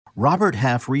Robert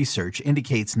Half research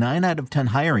indicates 9 out of 10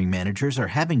 hiring managers are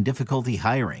having difficulty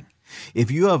hiring.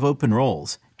 If you have open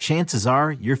roles, chances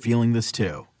are you're feeling this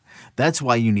too. That's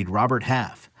why you need Robert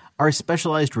Half. Our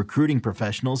specialized recruiting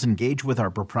professionals engage with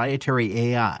our proprietary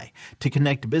AI to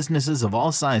connect businesses of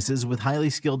all sizes with highly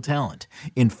skilled talent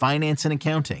in finance and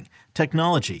accounting,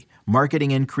 technology,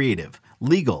 marketing and creative,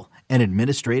 legal, and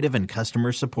administrative and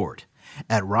customer support.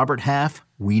 At Robert Half,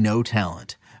 we know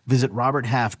talent. Visit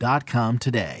roberthalf.com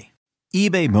today.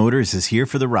 eBay Motors is here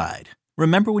for the ride.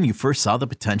 Remember when you first saw the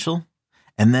potential?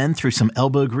 And then through some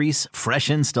elbow grease, fresh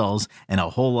installs, and a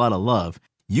whole lot of love,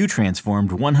 you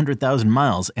transformed 100,000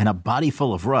 miles and a body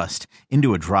full of rust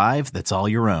into a drive that's all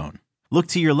your own. Look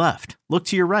to your left. Look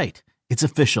to your right. It's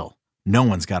official. No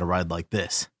one's got a ride like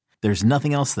this. There's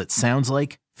nothing else that sounds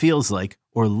like, feels like,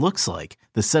 or looks like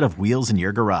the set of wheels in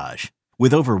your garage.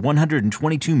 With over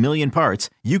 122 million parts,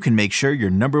 you can make sure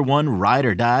your number one ride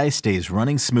or die stays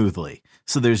running smoothly.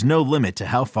 So there's no limit to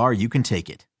how far you can take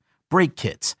it. Brake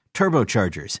kits,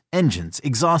 turbochargers, engines,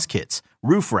 exhaust kits,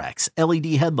 roof racks, LED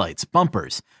headlights,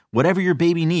 bumpers, whatever your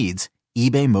baby needs,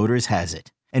 eBay Motors has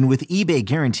it. And with eBay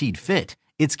Guaranteed Fit,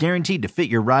 it's guaranteed to fit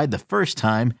your ride the first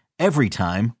time, every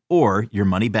time, or your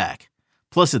money back.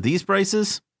 Plus at these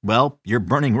prices, well, you're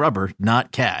burning rubber,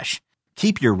 not cash.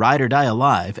 Keep your ride or die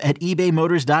alive at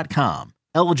ebaymotors.com.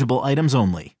 Eligible items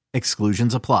only.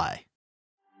 Exclusions apply.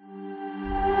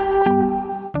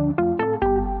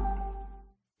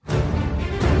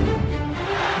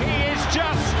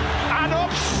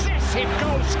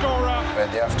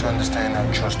 But they have to understand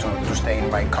I chose to stay in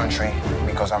my country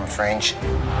because I'm French. And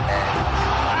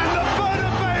the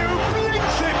Bernabeu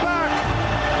blinks it back!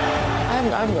 I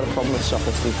haven't got a problem with soccer,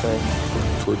 to be fair.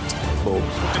 Football.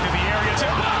 Into the area to...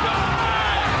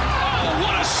 Oh,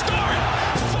 what a start!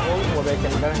 What I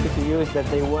can guarantee to you is that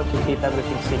they want to keep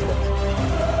everything secret.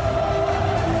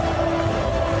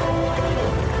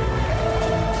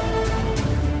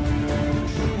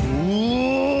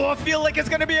 I feel like it's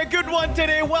going to be a good one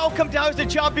today. Welcome to House of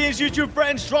Champions, YouTube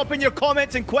friends. Drop in your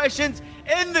comments and questions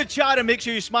in the chat and make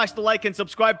sure you smash the like and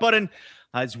subscribe button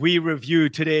as we review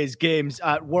today's games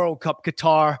at World Cup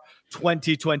Qatar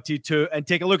 2022 and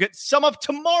take a look at some of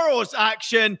tomorrow's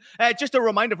action. Just a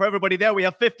reminder for everybody there, we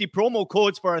have 50 promo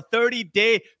codes for a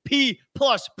 30-day P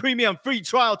Plus premium free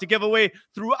trial to give away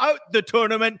throughout the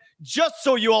tournament. Just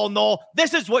so you all know,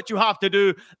 this is what you have to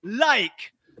do.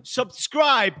 Like,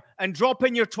 subscribe, and drop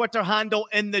in your Twitter handle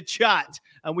in the chat,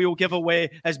 and we will give away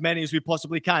as many as we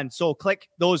possibly can. So click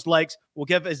those likes. We'll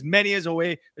give as many as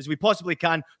away as we possibly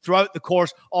can throughout the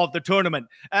course of the tournament.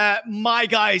 My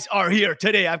guys are here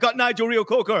today. I've got Nigel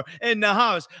Reo-Coker in the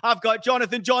house. I've got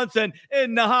Jonathan Johnson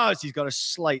in the house. He's got a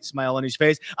slight smile on his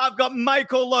face. I've got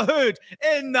Michael Lahoud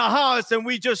in the house, and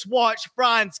we just watched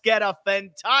France get a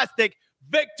fantastic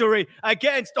victory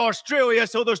against Australia,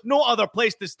 so there's no other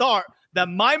place to start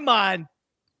than my man,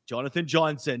 Jonathan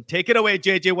Johnson. Take it away,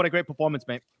 JJ. What a great performance,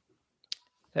 mate.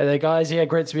 Hey there, guys. Yeah,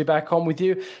 great to be back on with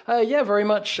you. Yeah, very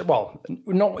much. Well,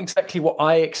 not exactly what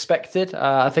I expected.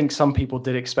 I think some people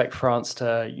did expect France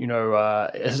to,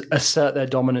 assert their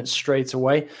dominance straight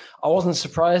away. I wasn't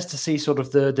surprised to see sort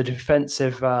of the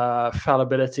defensive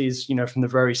fallibilities, from the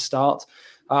very start.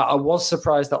 I was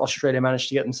surprised that Australia managed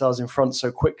to get themselves in front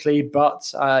so quickly, but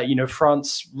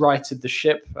France righted the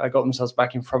ship, got themselves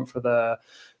back in front for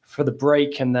the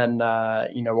break, and then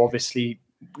obviously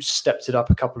stepped it up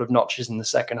a couple of notches in the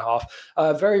second half.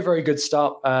 Very, very good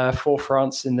start for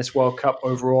France in this World Cup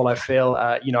overall. I feel,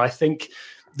 I think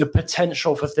the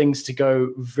potential for things to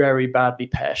go very badly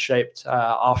pear-shaped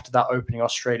after that opening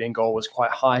Australian goal was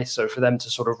quite high. So for them to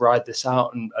sort of ride this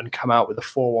out and come out with a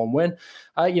 4-1 win,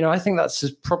 I think that's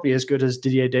probably as good as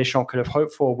Didier Deschamps could have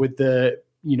hoped for, with the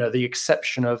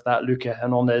exception of that Luca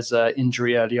Hernandez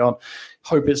injury early on.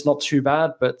 Hope it's not too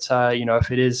bad, but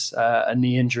if it is a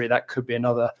knee injury, that could be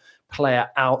another player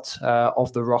out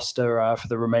of the roster for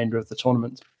the remainder of the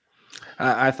tournament.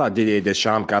 I thought Didier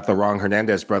Deschamps got the wrong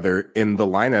Hernandez brother in the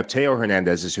lineup. Theo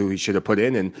Hernandez is who he should have put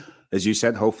in. And as you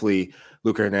said, hopefully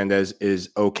Luca Hernandez is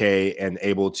okay and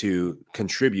able to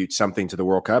contribute something to the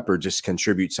World Cup, or just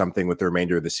contribute something with the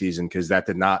remainder of the season, because that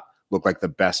did not look like the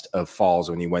best of falls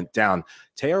when he went down.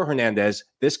 Theo Hernandez,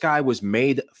 this guy was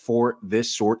made for this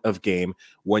sort of game.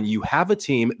 When you have a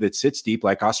team that sits deep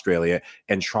like Australia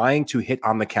and trying to hit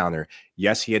on the counter,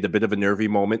 yes, he had a bit of a nervy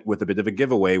moment with a bit of a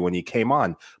giveaway when he came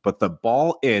on, but the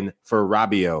ball in for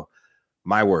Rabiot,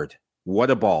 my word,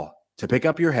 what a ball. To pick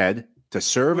up your head, to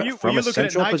serve were you from a looking at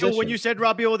central Nigel position. when you said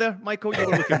Rabiot there, Michael? You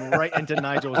were looking right into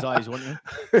Nigel's eyes, weren't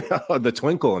you? The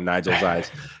twinkle in Nigel's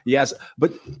eyes. Yes,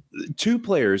 but two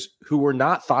players who were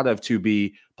not thought of to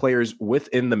be players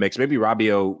within the mix. Maybe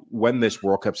Rabiot, when this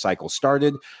World Cup cycle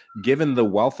started, given the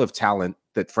wealth of talent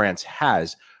that France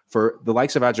has, for the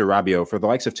likes of Adrien Rabiot, for the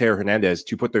likes of Theo Hernandez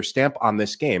to put their stamp on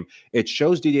this game, it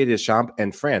shows Didier Deschamps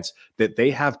and France that they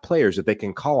have players that they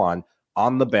can call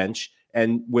on the bench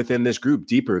and within this group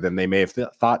deeper than they may have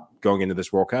thought going into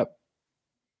this World Cup.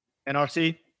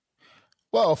 NRC?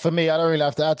 Well, for me, I don't really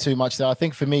have to add too much there. I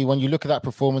think for me, when you look at that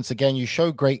performance again, you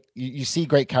see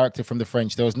great character from the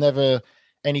French. There was never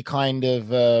any kind of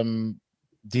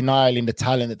denial in the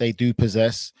talent that they do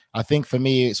possess. I think for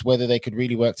me, it's whether they could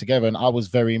really work together. And I was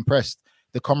very impressed.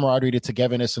 The camaraderie, the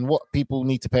togetherness, and what people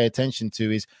need to pay attention to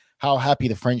is how happy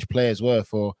the French players were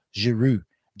for Giroud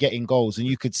getting goals. And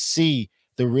you could see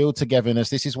the real togetherness.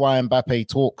 This is why Mbappe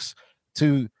talks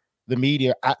to the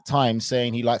media at times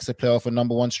saying he likes to play off a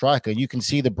number one striker. You can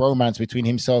see the bromance between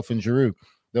himself and Giroud.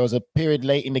 There was a period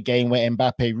late in the game where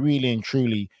Mbappe really and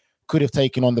truly could have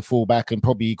taken on the fullback and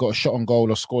probably got a shot on goal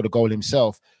or scored a goal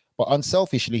himself. But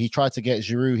unselfishly, he tried to get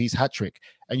Giroud his hat-trick.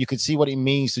 And you could see what it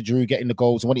means to Giroud getting the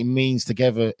goals and what it means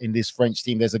together in this French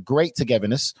team. There's a great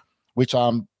togetherness, which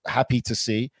I'm happy to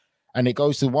see. And it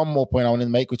goes to one more point I want to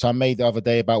make, which I made the other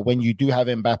day about when you do have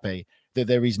Mbappe, that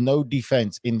there is no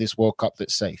defense in this World Cup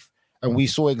that's safe. And we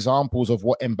saw examples of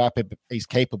what Mbappe is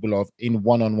capable of in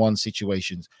one-on-one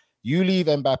situations. You leave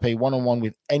Mbappe one-on-one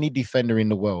with any defender in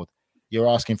the world, you're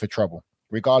asking for trouble,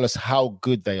 regardless how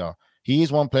good they are. He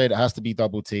is one player that has to be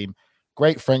double teamed.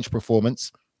 Great French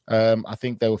performance. I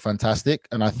think they were fantastic.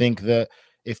 And I think that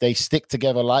if they stick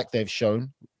together like they've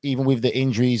shown, even with the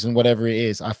injuries and whatever it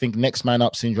is, I think next man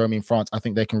up syndrome in France, I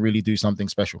think they can really do something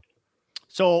special.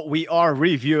 So we are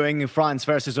reviewing France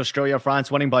versus Australia. France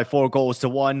winning by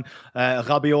 4-1.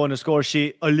 Rabiot on the score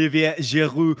sheet. Olivier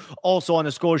Giroud also on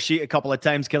the score sheet a couple of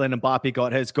times. Kylian Mbappe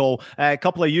got his goal. A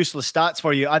couple of useless stats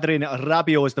for you. Adrien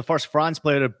Rabiot is the first France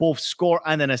player to both score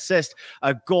and an assist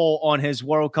a goal on his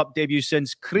World Cup debut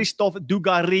since Christophe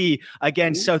Dugarry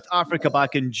against South Africa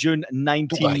back in June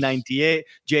 1998.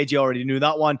 JJ already knew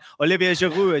that one. Olivier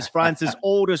Giroud is France's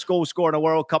oldest goal scorer in a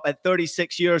World Cup at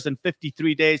 36 years and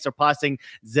 53 days, surpassing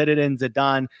Zinedine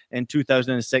Zidane in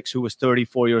 2006, who was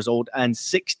 34 years old and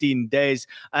 16 days.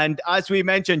 And as we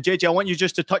mentioned, JJ, I want you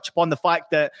just to touch upon the fact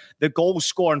that the goal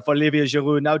scoring for Olivier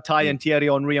Giroud, now tying Thierry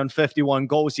Henry on 51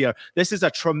 goals here. This is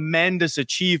a tremendous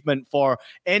achievement for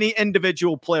any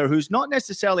individual player who's not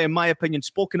necessarily, in my opinion,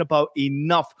 spoken about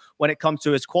enough when it comes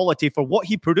to his quality for what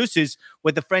he produces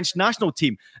with the French national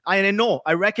team.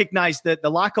 I recognize that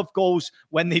the lack of goals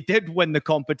when they did win the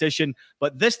competition,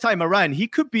 but this time around, he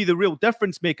could be the real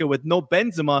difference maker with no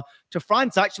Benzema, to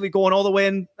France actually going all the way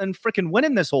and freaking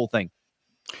winning this whole thing.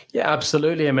 Yeah,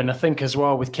 absolutely. I mean, I think as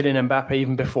well with Kylian Mbappe,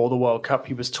 even before the World Cup,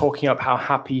 he was talking up how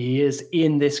happy he is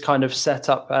in this kind of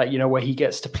setup, where he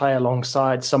gets to play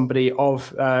alongside somebody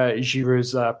of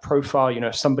Giroud's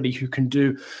profile, somebody who can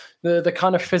do the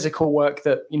kind of physical work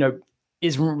that,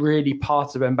 isn't really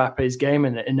part of Mbappe's game,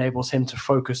 and it enables him to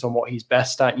focus on what he's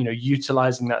best at,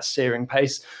 utilizing that steering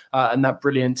pace and that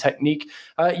brilliant technique.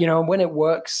 And when it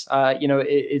works,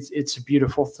 it's a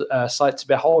beautiful sight to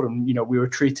behold. And, we were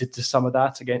treated to some of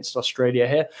that against Australia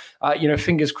here.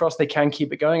 Fingers crossed they can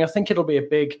keep it going. I think it'll be a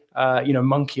big,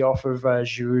 monkey off of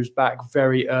Giroud's back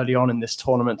very early on in this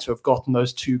tournament to have gotten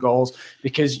those 2 goals,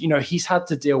 because, he's had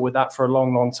to deal with that for a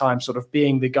long, long time, sort of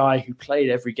being the guy who played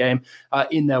every game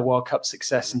in their World Cup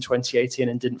success in 2018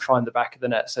 and didn't find the back of the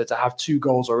net. So to have 2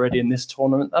 goals already in this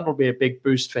tournament, that'll be a big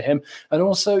boost for him. And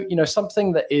also,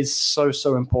 something that is so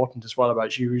important as well about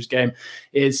Giroud's game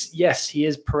is, yes, he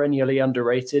is perennially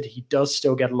underrated. He does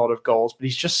still get a lot of goals, but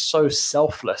he's just so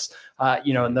selfless.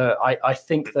 And I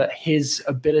think that his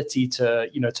ability to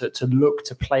look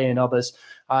to play in others,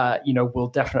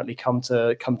 will definitely come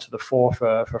to the fore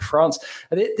for France.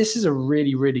 And this is a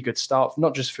really, really good start,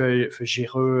 not just for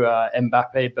Giroud,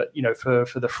 Mbappe, but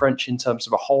for the French in terms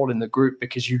of a whole in the group.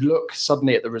 Because you look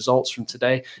suddenly at the results from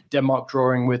today, Denmark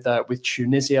drawing with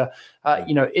Tunisia.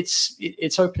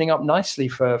 It's opening up nicely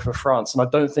for France, and I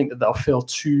don't think that they'll feel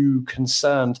too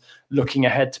concerned looking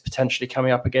ahead to potentially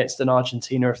coming up against an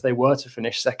Argentina if they were to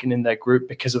finish second in their group,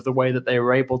 because of the way that they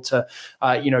were able to,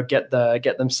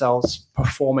 get themselves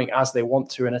performing as they want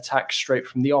to and attack straight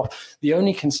from the off. The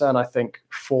only concern I think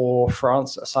for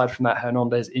France, aside from that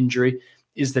Hernandez injury,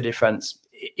 is the defense.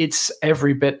 It's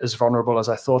every bit as vulnerable as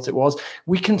I thought it was.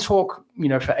 We can talk,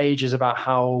 for ages about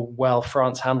how well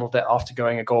France handled it after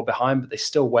going a goal behind, but they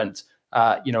still went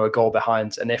a goal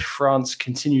behind. And if France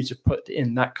continue to put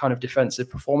in that kind of defensive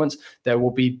performance, there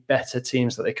will be better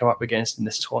teams that they come up against in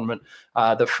this tournament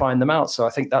that find them out. So I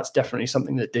think that's definitely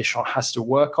something that Deschamps has to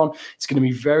work on. It's going to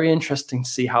be very interesting to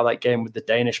see how that game with the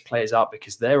Danish plays out,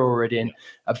 because they're already in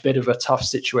a bit of a tough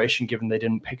situation given they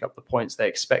didn't pick up the points they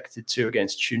expected to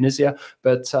against Tunisia.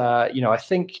 But, I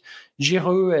think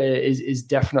Giroud is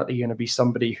definitely going to be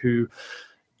somebody who,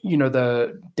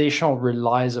 the Deschamps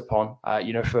relies upon,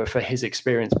 for his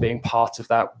experience being part of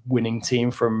that winning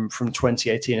team from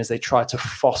 2018 as they try to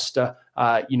foster,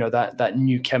 that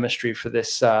new chemistry for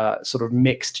this sort of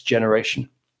mixed generation.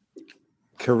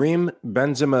 Karim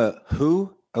Benzema,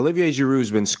 who? Olivier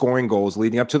Giroud's been scoring goals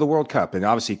leading up to the World Cup. And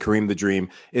obviously Karim the Dream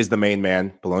is the main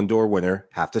man, Ballon d'Or winner.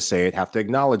 Have to say it, have to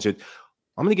acknowledge it.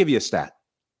 I'm going to give you a stat.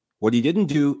 What he didn't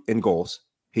do in goals,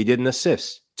 he did an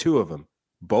assist, 2 of them.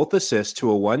 Both assists to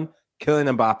a one,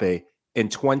 Kylian Mbappe in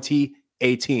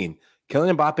 2018.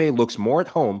 Kylian Mbappe looks more at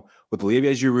home with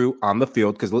Olivier Giroud on the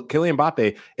field because Kylian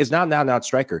Mbappe is not an out-and-out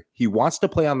striker. He wants to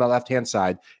play on the left-hand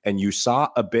side, and you saw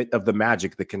a bit of the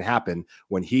magic that can happen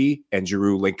when he and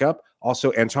Giroud link up.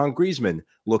 Also, Antoine Griezmann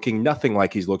looking nothing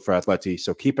like he's looked for Atleti,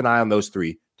 so keep an eye on those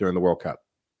 3 during the World Cup.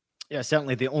 Yeah,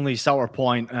 certainly the only sour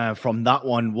point from that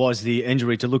one was the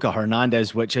injury to Lucas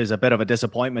Hernandez, which is a bit of a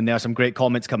disappointment. There are some great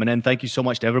comments coming in. Thank you so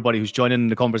much to everybody who's joining in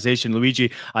the conversation.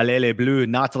 Luigi, Alele Blue,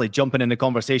 Natalie jumping in the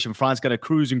conversation. France going to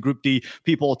cruise in Group D.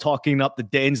 People talking up the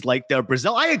Danes like they're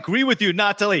Brazil. I agree with you,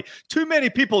 Natalie. Too many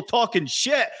people talking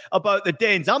shit about the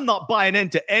Danes. I'm not buying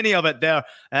into any of it there.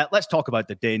 Let's talk about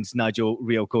the Danes, Nigel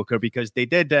Reo-Coker, because they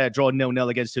did draw 0-0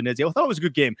 against Tunisia. I thought it was a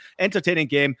good game, entertaining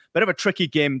game, bit of a tricky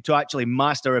game to actually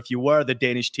master if you were the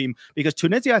Danish team, because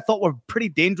Tunisia I thought were pretty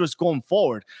dangerous going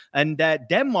forward, and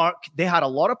Denmark, they had a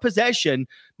lot of possession,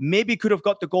 maybe could have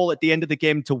got the goal at the end of the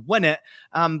game to win it,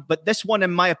 but this one in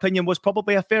my opinion was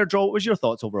probably a fair draw. What was your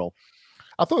thoughts overall?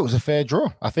 I thought it was a fair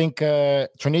draw. I think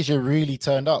Tunisia really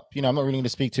turned up. I'm not really going to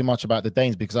speak too much about the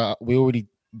Danes because we already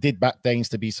did back Danes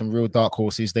to be some real dark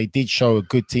horses. They did show a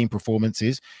good team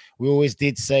performances. We always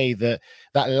did say that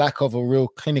lack of a real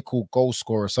clinical goal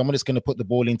scorer, someone that's going to put the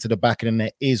ball into the back of the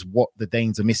net, is what the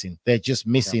Danes are missing. They're just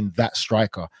missing that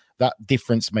striker, that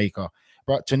difference maker.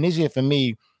 But Tunisia, for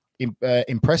me,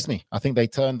 impressed me. I think they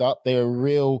turned up. They're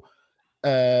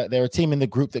a team in the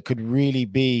group that could really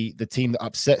be the team that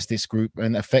upsets this group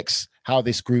and affects how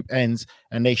this group ends.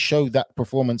 And they showed that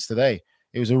performance today.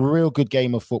 It was a real good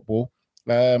game of football.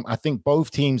 I think both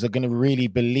teams are going to really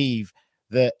believe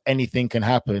that anything can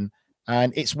happen.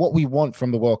 And it's what we want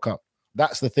from the World Cup.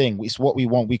 That's the thing. It's what we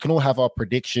want. We can all have our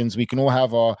predictions. We can all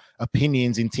have our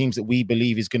opinions in teams that we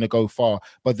believe is going to go far.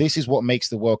 But this is what makes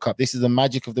the World Cup. This is the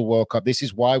magic of the World Cup. This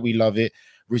is why we love it.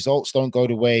 Results don't go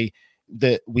the way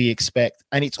that we expect.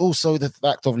 And it's also the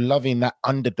fact of loving that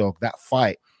underdog, that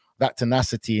fight, that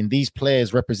tenacity, and these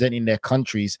players representing their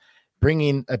countries,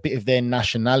 bringing a bit of their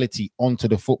nationality onto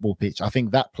the football pitch. I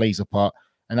think that plays a part.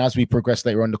 And as we progress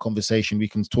later on in the conversation, we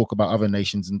can talk about other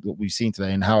nations and what we've seen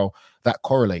today and how that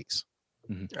correlates.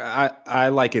 I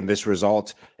liken this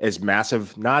result as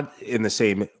massive, not in the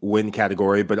same win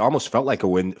category, but almost felt like a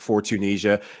win for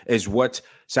Tunisia, is what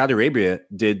Saudi Arabia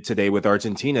did today with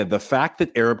Argentina. The fact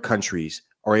that Arab countries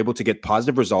are able to get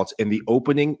positive results in the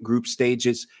opening group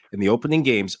stages, in the opening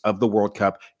games of the World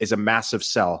Cup, is a massive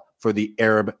sell for the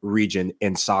Arab region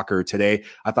in soccer today.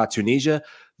 I thought Tunisia,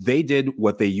 they did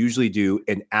what they usually do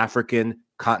in African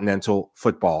continental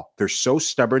football. They're so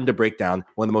stubborn to break down,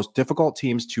 one of the most difficult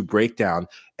teams to break down.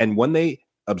 And when they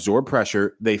absorb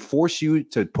pressure, they force you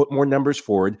to put more numbers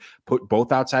forward, put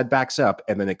both outside backs up,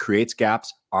 and then it creates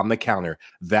gaps on the counter.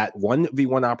 That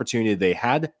 1v1 opportunity they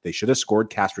had, they should have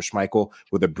scored. Kasper Schmeichel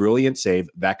with a brilliant save.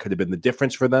 That could have been the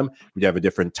difference for them. We'd have a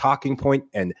different talking point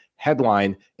and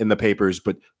headline in the papers,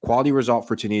 but quality result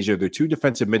for Tunisia. Their 2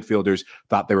 defensive midfielders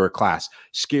thought they were a class.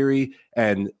 Skiri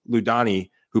and Ludani,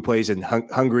 who plays in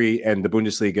Hungary and the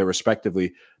Bundesliga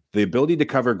respectively, the ability to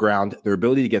cover ground, their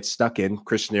ability to get stuck in.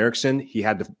 Christian Eriksen, he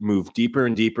had to move deeper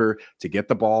and deeper to get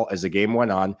the ball as the game went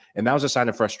on. And that was a sign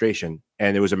of frustration.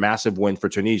 And it was a massive win for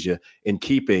Tunisia in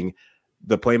keeping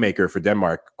the playmaker for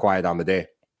Denmark quiet on the day.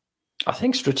 I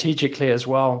think strategically as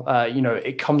well,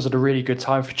 it comes at a really good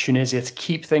time for Tunisia to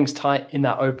keep things tight in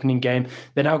that opening game.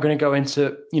 They're now going to go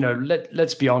into,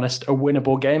 let's be honest, a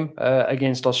winnable game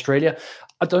against Australia.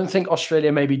 I don't think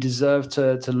Australia maybe deserved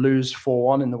to lose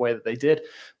 4-1 in the way that they did.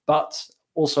 But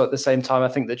also at the same time, I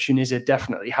think that Tunisia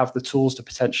definitely have the tools to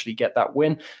potentially get that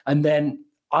win. And then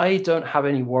I don't have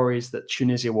any worries that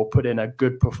Tunisia will put in a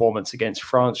good performance against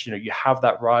France. You know, you have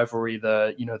that rivalry,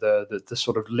 the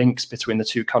sort of links between the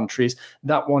two countries.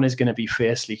 That one is going to be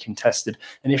fiercely contested.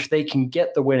 And if they can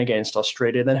get the win against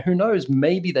Australia, then who knows?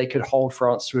 Maybe they could hold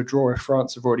France to a draw if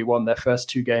France have already won their first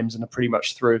 2 games and are pretty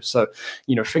much through. So,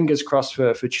 you know, fingers crossed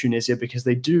for Tunisia, because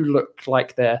they do look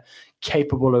like they're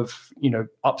capable of, you know,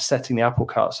 upsetting the apple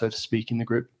cart, so to speak, in the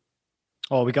group.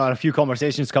 Oh, we got a few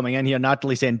conversations coming in here.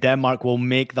 Natalie saying Denmark will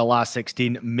make the last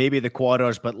 16, maybe the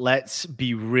quarters, but let's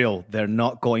be real. They're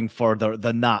not going further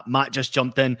than that. Matt just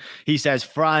jumped in. He says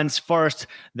France first,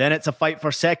 then it's a fight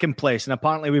for second place. And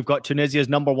apparently we've got Tunisia's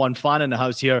number 1 fan in the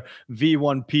house here,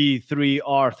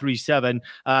 V1P3R37.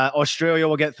 Australia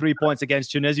will get 3 points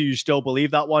against Tunisia. You still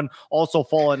believe that one? Also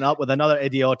following up with another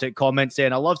idiotic comment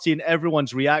saying, I love seeing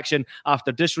everyone's reaction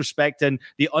after disrespecting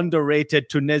the underrated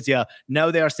Tunisia. Now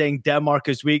they are saying Denmark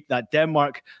is weak. That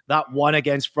Denmark that won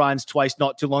against France twice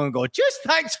not too long ago. Just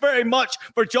thanks very much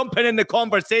for jumping in the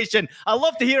conversation. I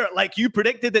love to hear it. Like, you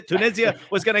predicted that Tunisia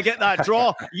was going to get that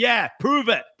draw. Yeah, prove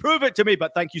it to me.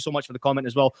 But thank you so much for the comment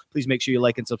as well. Please make sure you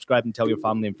like and subscribe and tell your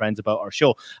family and friends about our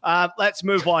show. Let's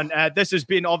move on. This has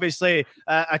been obviously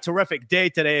a terrific day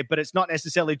today, but it's not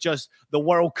necessarily just the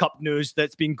World Cup news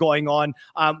that's been going on.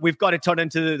 We've got to turn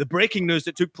into the breaking news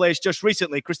that took place just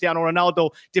recently. Cristiano Ronaldo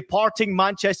departing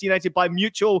Manchester United by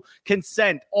mutual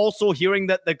consent. Also hearing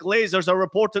that the Glazers are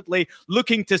reportedly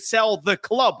looking to sell the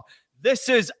club. This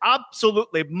is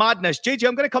absolutely madness. JJ,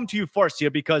 I'm going to come to you first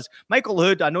here, because Michael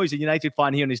Hood, I know he's a United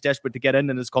fan here and he's desperate to get in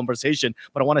this conversation,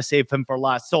 but I want to save him for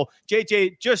last. So,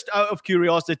 JJ, just out of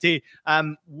curiosity,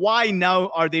 why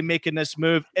now are they making this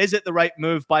move? Is it the right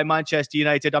move by Manchester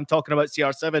United? I'm talking about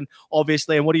CR7,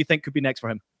 obviously, and what do you think could be next for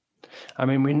him? I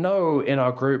mean, we know in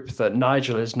our group that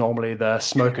Nigel is normally the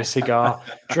smoke a cigar,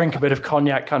 drink a bit of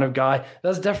cognac kind of guy.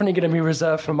 That's definitely going to be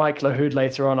reserved for Mike Lahoud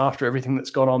later on, after everything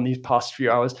that's gone on these past few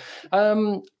hours.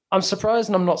 I'm surprised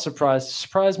and I'm not surprised.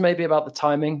 Surprised maybe about the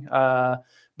timing. But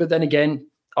then again,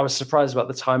 I was surprised about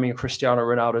the timing of Cristiano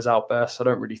Ronaldo's outburst. I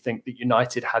don't really think that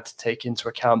United had to take into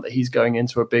account that he's going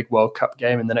into a big World Cup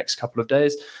game in the next couple of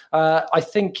days. I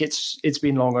think it's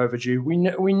been long overdue. We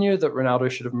knew that Ronaldo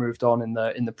should have moved on in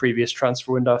the previous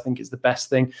transfer window. I think it's the best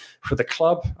thing for the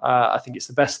club. I think it's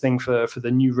the best thing for the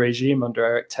new regime under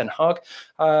Erik ten Hag.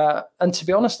 And to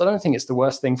be honest, I don't think it's the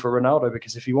worst thing for Ronaldo,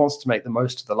 because if he wants to make the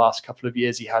most of the last couple of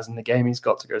years he has in the game, he's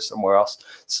got to go somewhere else.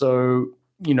 So,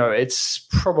 you know, it's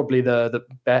probably the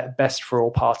best for all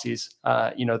parties,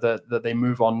 that they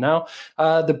move on now.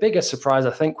 The biggest surprise, I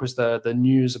think, was the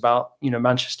news about, you know,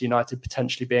 Manchester United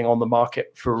potentially being on the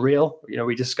market for real. You know,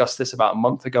 we discussed this about a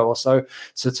month ago or so.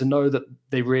 So to know that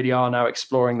they really are now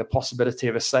exploring the possibility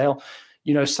of a sale,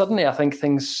 you know, suddenly I think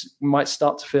things might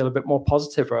start to feel a bit more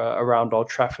positive around Old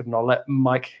Trafford. And I'll let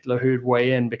Mike Lahoud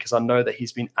weigh in, because I know that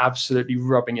he's been absolutely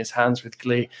rubbing his hands with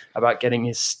glee about getting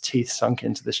his teeth sunk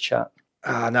into this chat.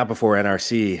 Not before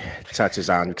NRC touches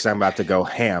on, because I'm about to go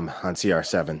ham on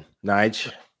CR7.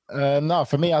 Nige? No,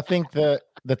 for me, I think that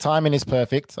the timing is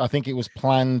perfect. I think it was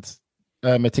planned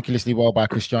meticulously well by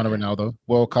Cristiano Ronaldo.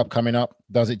 World Cup coming up,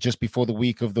 does it just before the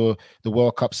week of the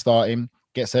World Cup starting,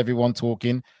 gets everyone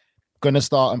talking. Going to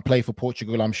start and play for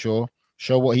Portugal, I'm sure.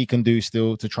 Show what he can do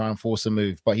still to try and force a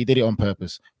move. But he did it on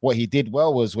purpose. What he did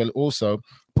well was also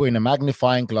putting a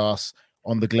magnifying glass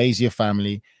on the Glazer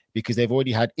family, because they've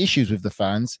already had issues with the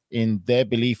fans in their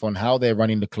belief on how they're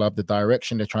running the club, the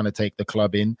direction they're trying to take the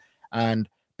club in, and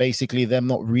basically them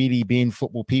not really being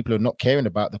football people and not caring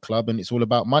about the club, and it's all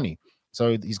about money.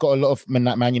 So he's got a lot of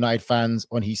Man United fans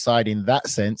on his side in that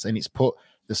sense, and it's put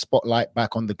the spotlight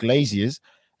back on the Glazers,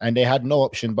 and they had no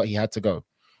option, but he had to go.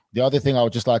 The other thing I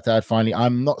would just like to add, finally,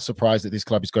 I'm not surprised that this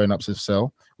club is going up to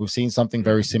sell. We've seen something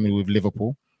very similar with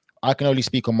Liverpool. I can only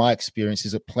speak on my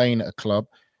experiences of playing at a club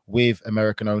with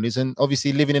American owners and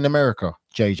obviously living in America,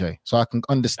 JJ. So I can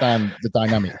understand the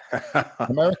dynamic.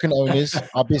 American owners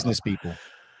are business people.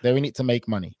 They're in it to make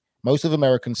money. Most of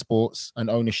American sports and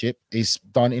ownership is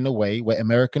done in a way where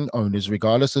American owners,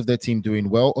 regardless of their team doing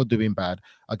well or doing bad,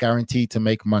 are guaranteed to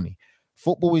make money.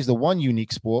 Football is the one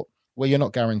unique sport where you're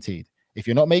not guaranteed. If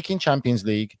you're not making Champions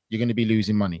League, you're going to be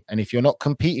losing money. And if you're not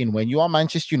competing when you are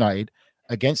Manchester United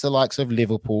against the likes of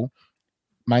Liverpool,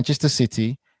 Manchester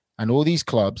City, and all these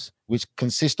clubs, which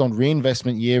consist on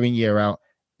reinvestment year in, year out,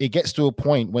 it gets to a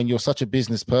point when you're such a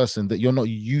business person that you're not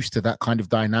used to that kind of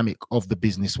dynamic of the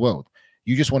business world.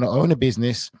 You just want to own a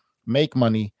business, make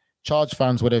money, charge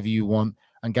fans whatever you want,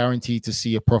 and guaranteed to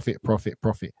see a profit.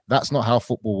 That's not how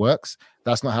football works.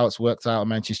 That's not how it's worked out at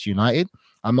Manchester United.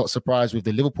 I'm not surprised with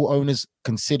the Liverpool owners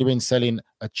considering selling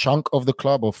a chunk of the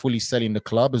club or fully selling the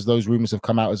club, as those rumors have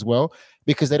come out as well,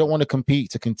 because they don't want to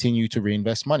compete to continue to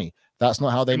reinvest money. That's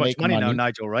not how they make money now,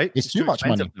 Nigel, right? It's too much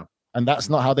money. Now. And that's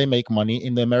not how they make money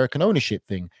in the American ownership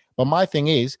thing. But my thing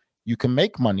is, you can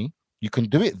make money, you can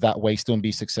do it that way, still and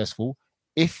be successful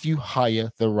if you hire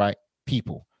the right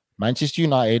people. Manchester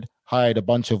United hired a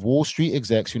bunch of Wall Street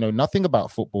execs who know nothing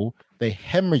about football. They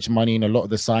hemorrhaged money in a lot of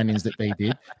the signings that they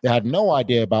did. They had no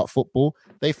idea about football.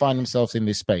 They find themselves in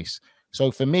this space.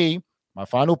 So for me, my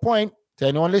final point to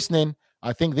anyone listening,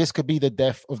 I think this could be the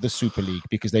death of the Super League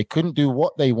because they couldn't do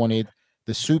what they wanted.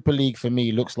 The Super League, for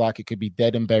me, looks like it could be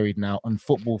dead and buried now, and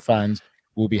football fans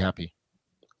will be happy.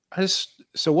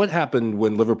 So what happened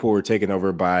when Liverpool were taken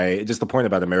over by, just the point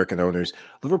about American owners,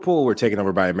 Liverpool were taken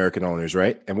over by American owners,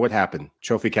 right? And what happened?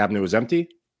 Trophy cabinet was empty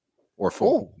or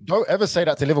full? Oh, don't ever say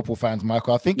that to Liverpool fans,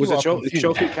 Michael. I think was the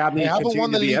trophy cabinet. They haven't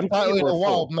won the league title in a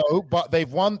while, no, but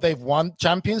they've won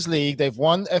Champions League, they've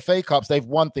won FA Cups, they've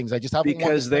won things. They just haven't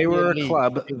because won they were a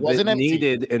club that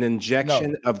needed an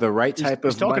injection of the right type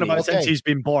of talking money. about since he's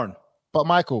been born. But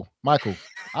Michael,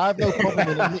 I have no problem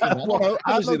in admitting that. Well,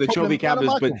 obviously the trophy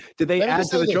cabinet, but did they add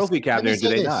to the trophy cabinet or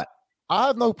did they not? I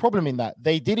have no problem in that.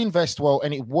 They did invest well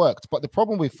and it worked. But the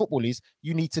problem with football is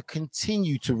you need to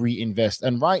continue to reinvest.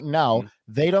 And right now,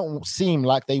 they don't seem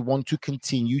like they want to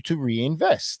continue to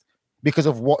reinvest because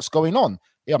of what's going on.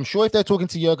 I'm sure if they're talking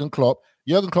to Jurgen Klopp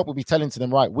will be telling to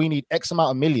them, right, we need X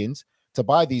amount of millions to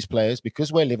buy these players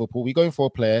because we're Liverpool. We're going for a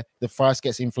player, the price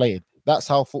gets inflated. That's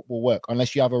how football works,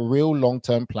 unless you have a real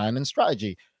long-term plan and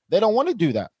strategy. They don't want to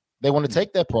do that. They want to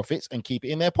take their profits and keep it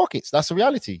in their pockets. That's the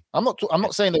reality. I'm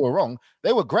not saying they were wrong.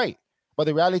 They were great. But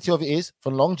the reality of it is,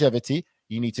 for longevity,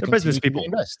 you need to continue to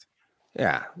invest.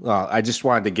 Yeah. Well, I just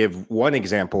wanted to give one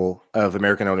example of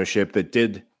American ownership that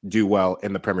did do well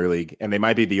in the Premier League. And they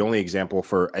might be the only example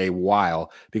for a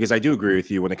while, because I do agree with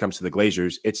you when it comes to the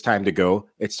Glazers. It's time to go.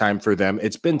 It's time for them.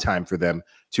 It's been time for them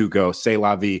to go. C'est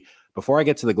la vie. Before I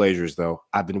get to the Glazers, though,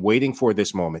 I've been waiting for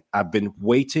this moment. I've been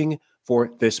waiting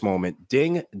for this moment.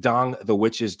 Ding dong, the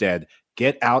witch is dead.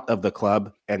 Get out of the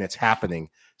club, and it's happening.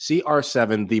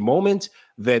 CR7, the moment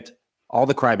that all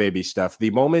the crybaby stuff,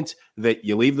 the moment that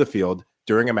you leave the field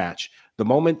during a match, the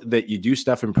moment that you do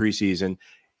stuff in preseason,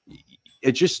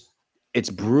 it's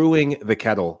brewing the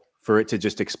kettle for it to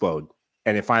just explode.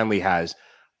 And it finally has.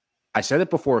 I said it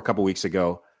before a couple weeks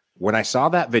ago. When I saw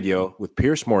that video with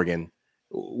Piers Morgan,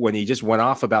 when he just went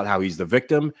off about how he's the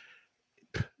victim,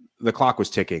 the clock was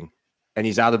ticking and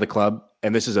he's out of the club.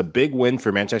 And this is a big win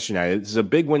for Manchester United. This is a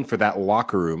big win for that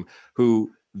locker room,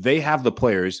 who they have the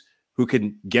players who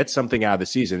can get something out of the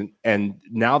season. And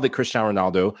now that Cristiano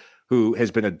Ronaldo, who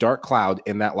has been a dark cloud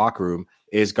in that locker room,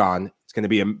 is gone, it's going to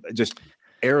be just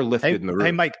airlifted in the room.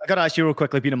 Hey, Mike, I got to ask you real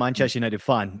quickly, being a Manchester United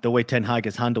fan, the way Ten Hag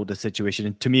has handled the situation,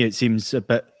 and to me, it seems a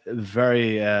bit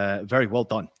very well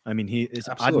done. I mean, he is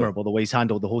admirable the way he's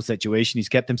handled the whole situation. He's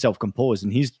kept himself composed,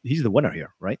 and he's the winner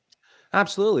here, right?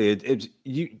 Absolutely.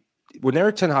 When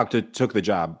Erik Ten Hag took the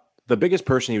job, the biggest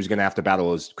person he was going to have to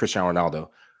battle is Cristiano Ronaldo.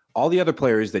 All the other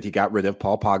players that he got rid of,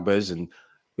 Paul Pogba's, and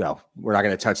well, we're not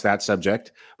going to touch that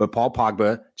subject, but Paul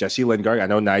Pogba, Jesse Lingard, I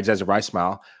know Nides has a wry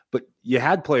smile, but you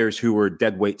had players who were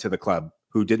dead weight to the club,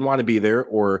 who didn't want to be there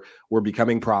or were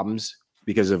becoming problems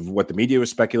because of what the media was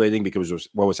speculating, because of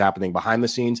what was happening behind the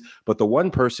scenes. But the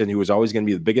one person who was always going to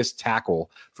be the biggest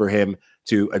tackle for him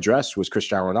to address was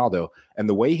Cristiano Ronaldo. And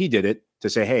the way he did it, to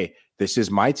say, hey, this is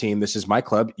my team, this is my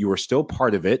club, you are still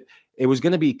part of it, it was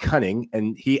going to be cunning,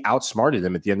 and he outsmarted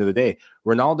him at the end of the day.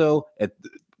 Ronaldo,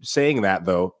 saying that,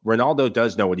 though, Ronaldo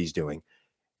does know what he's doing.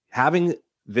 Having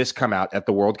this come out at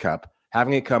the World Cup,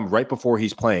 having it come right before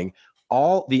he's playing,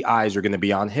 all the eyes are going to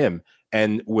be on him.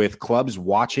 And with clubs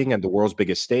watching at the world's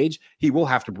biggest stage, he will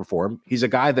have to perform. He's a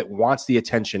guy that wants the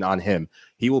attention on him.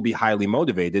 He will be highly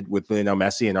motivated with Lionel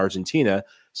Messi and Argentina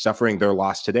suffering their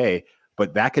loss today.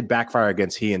 But that could backfire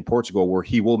against he in Portugal, where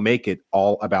he will make it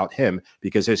all about him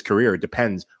because his career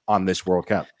depends on this World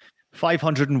Cup.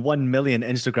 501 million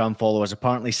Instagram followers.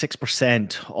 Apparently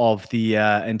 6% of the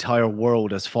entire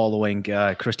world is following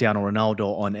Cristiano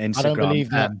Ronaldo on Instagram. I don't believe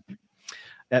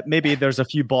that. Maybe there's a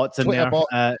few bots in Twitter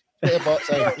there.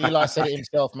 Eli said it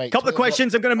himself, mate. Couple of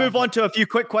questions. I'm going to move on to a few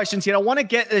quick questions here. I want to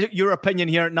get your opinion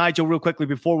here, Nigel, real quickly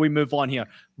before we move on here.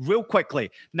 Real quickly.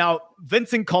 Now,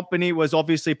 Vincent Kompany was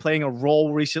obviously playing a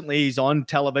role recently. He's on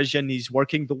television. He's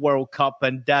working the World Cup.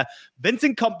 And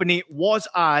Vincent Kompany was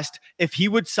asked if he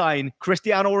would sign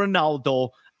Cristiano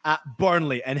Ronaldo at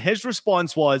Burnley. And his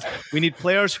response was, we need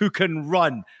players who can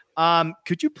run.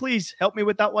 Could you please help me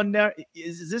with that one there?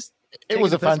 Is this? It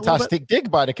was a fantastic dig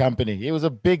by the company. It was a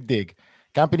big dig.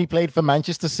 Company played for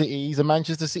Manchester City. He's a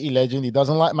Manchester City legend. He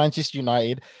doesn't like Manchester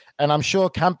United. And I'm sure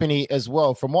Company as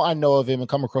well, from what I know of him and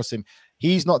come across him,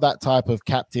 he's not that type of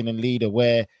captain and leader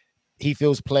where he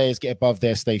feels players get above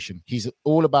their station. He's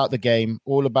all about the game,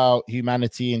 all about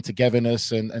humanity and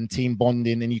togetherness and team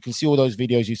bonding. And you can see all those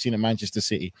videos you've seen at Manchester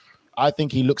City. I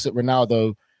think he looks at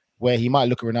Ronaldo where he might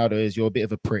look at Ronaldo as you're a bit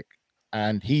of a prick.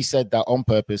 And he said that on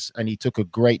purpose, and he took a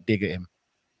great dig at him.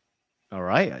 All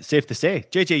right, safe to say.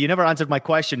 JJ, you never answered my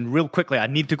question real quickly. I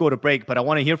need to go to break, but I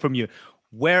want to hear from you.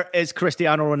 Where is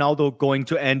Cristiano Ronaldo going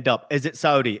to end up? Is it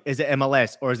Saudi? Is it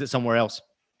MLS? Or is it somewhere else?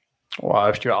 Well,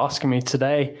 if you're asking me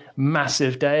today,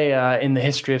 massive day in the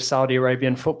history of Saudi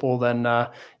Arabian football, then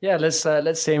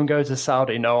let's see him go to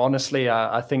Saudi. No, honestly,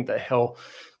 I think that he'll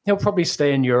probably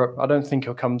stay in Europe. I don't think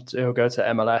he'll go to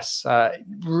MLS.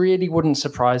 Really wouldn't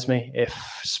surprise me if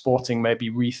Sporting maybe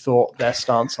rethought their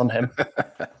stance on him.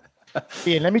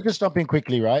 Ian, let me just jump in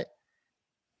quickly, right?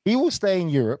 He will stay in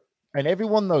Europe. And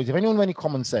everyone knows, if anyone with any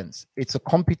common sense, it's a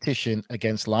competition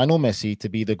against Lionel Messi to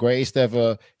be the greatest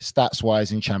ever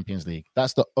stats-wise in Champions League.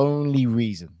 That's the only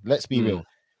reason. Let's be real.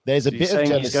 There's a bit of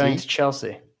jealousy. He's going to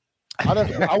Chelsea.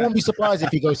 I won't be surprised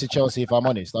if he goes to Chelsea, if I'm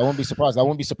honest. I won't be surprised. I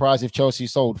won't be surprised if Chelsea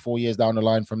sold 4 years down the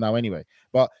line from now anyway.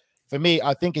 But for me,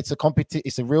 I think it's a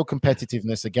real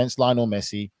competitiveness against Lionel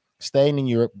Messi, staying in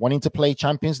Europe, wanting to play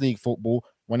Champions League football,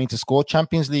 wanting to score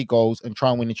Champions League goals and try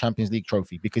and win the Champions League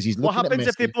trophy because he's looking at Messi. What happens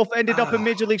if they both ended up in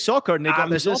Major League Soccer and they got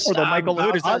this offer though, Michael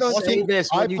Hood? I don't think this.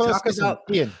 I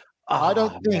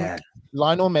don't think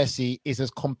Lionel Messi is as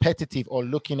competitive or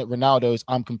looking at Ronaldo as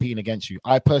I'm competing against you.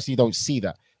 I personally don't see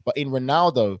that. But in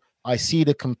Ronaldo, I see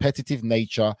the competitive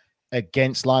nature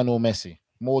against Lionel Messi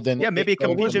more than maybe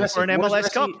competing for an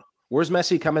MLS Cup. Where's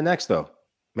Messi coming next though?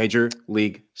 Major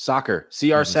League Soccer.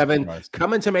 CR7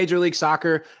 coming to Major League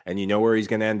Soccer, and you know where he's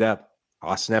going to end up.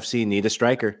 Austin FC need a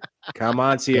striker. Come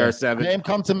on, CR7. Let him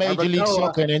come to Major League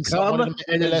Soccer and then come and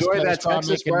enjoy that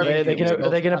Texas barbecue. Are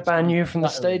they going to ban you from the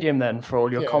stadium then for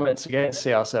all your comments against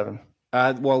CR7?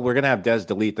 Well, we're going to have Des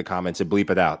delete the comments and bleep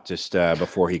it out just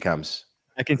before he comes.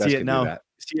 I can see it now.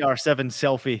 CR7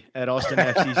 selfie at Austin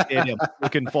FC Stadium.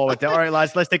 Looking forward to it. All right,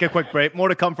 lads, let's take a quick break. More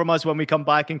to come from us when we come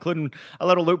back, including a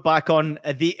little look back on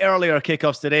the earlier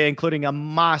kickoffs today, including a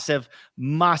massive,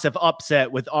 massive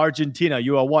upset with Argentina.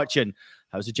 You are watching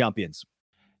House of Champions.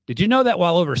 Did you know that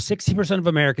while over 60% of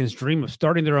Americans dream of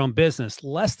starting their own business,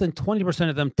 less than 20%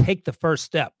 of them take the first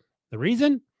step? The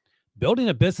reason? Building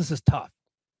a business is tough.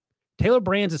 Taylor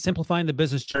Brands is simplifying the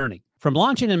business journey. From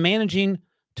launching and managing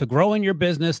to growing your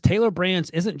business, Taylor Brands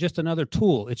isn't just another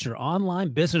tool. It's your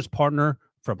online business partner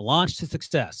from launch to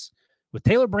success. With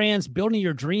Taylor Brands, building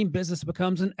your dream business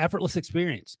becomes an effortless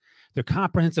experience. Their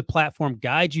comprehensive platform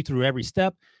guides you through every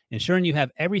step, ensuring you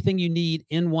have everything you need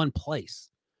in one place.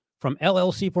 From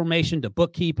LLC formation to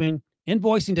bookkeeping,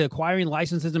 invoicing to acquiring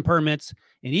licenses and permits,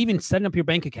 and even setting up your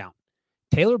bank account,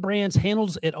 Taylor Brands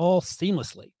handles it all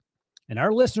seamlessly. And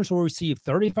our listeners will receive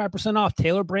 35% off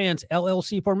Taylor Brands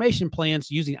LLC formation plans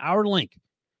using our link,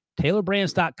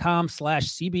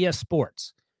 taylorbrands.com/CBS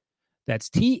Sports. That's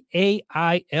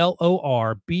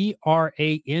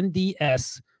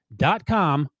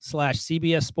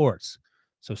TAILORBRANDS.com/CBS Sports.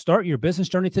 So start your business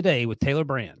journey today with Taylor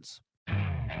Brands.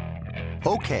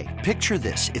 Okay, picture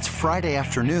this. It's Friday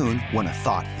afternoon when a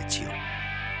thought hits you.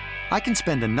 I can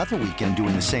spend another weekend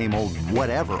doing the same old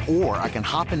whatever, or I can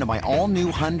hop into my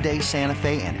all-new Hyundai Santa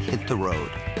Fe and hit the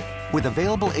road. With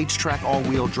available H-Track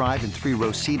all-wheel drive and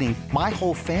 3-row seating, my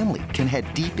whole family can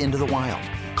head deep into the wild.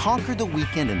 Conquer the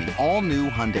weekend in the all-new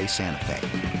Hyundai Santa Fe.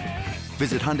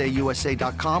 Visit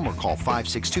HyundaiUSA.com or call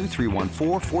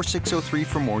 562-314-4603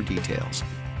 for more details.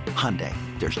 Hyundai,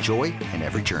 there's joy in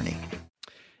every journey.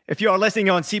 If you are listening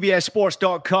on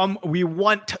CBSSports.com, we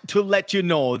want to let you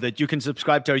know that you can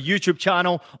subscribe to our YouTube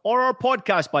channel or our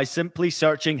podcast by simply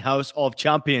searching House of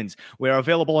Champions. We're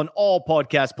available on all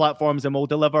podcast platforms and will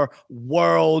deliver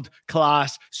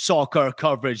world-class soccer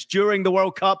coverage during the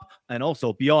World Cup and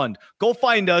also beyond. Go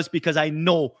find us because I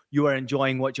know you are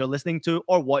enjoying what you're listening to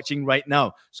or watching right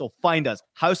now. So find us.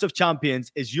 House of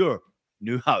Champions is your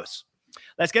new house.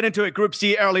 Let's get into it. Group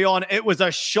C early on. It was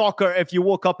a shocker if you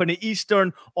woke up in the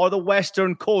eastern or the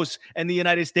western coast in the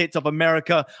United States of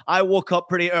America. I woke up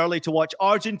pretty early to watch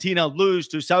Argentina lose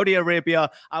to Saudi Arabia.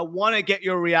 I want to get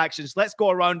your reactions. Let's go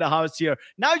around the house here.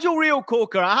 Nigel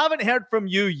Reo-Coker, I haven't heard from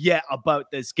you yet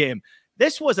about this game.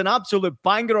 This was an absolute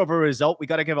banger of a result. We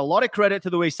got to give a lot of credit to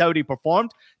the way Saudi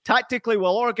performed. Tactically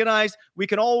well organized. We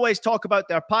can always talk about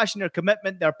their passion, their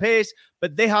commitment, their pace,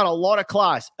 but they had a lot of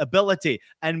class, ability,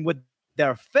 and with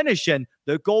their finishing.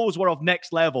 The goals were of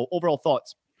next level. Overall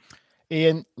thoughts?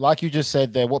 Ian, like you just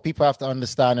said there, what people have to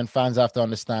understand and fans have to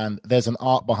understand, there's an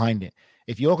art behind it.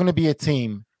 If you're going to be a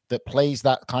team that plays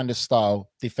that kind of style,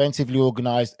 defensively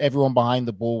organized, everyone behind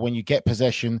the ball, when you get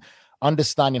possession,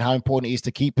 understanding how important it is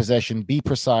to keep possession, be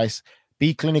precise,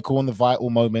 be clinical in the vital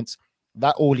moments,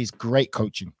 that all is great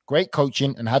coaching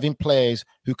and having players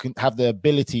who can have the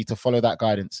ability to follow that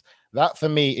guidance. That for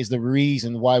me is the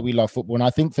reason why we love football. And I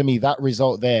think for me, that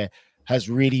result there has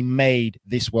really made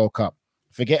this World Cup.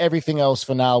 Forget everything else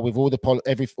for now with all the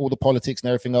politics and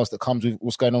everything else that comes with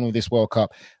what's going on with this World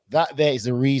Cup. That there is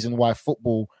the reason why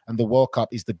football and the World Cup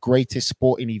is the greatest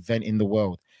sporting event in the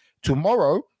world.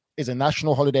 Tomorrow is a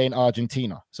national holiday in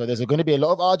Argentina. So there's going to be a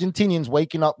lot of Argentinians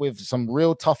waking up with some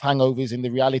real tough hangovers in the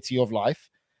reality of life.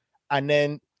 And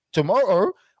then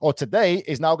tomorrow or today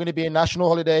is now going to be a national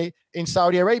holiday in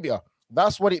Saudi Arabia.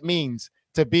 That's what it means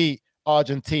to be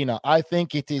Argentina. I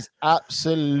think it is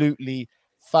absolutely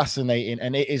fascinating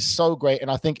and it is so great.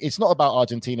 And I think it's not about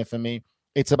Argentina for me.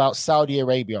 It's about Saudi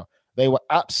Arabia. They were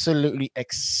absolutely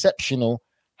exceptional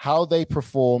how they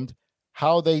performed,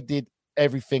 how they did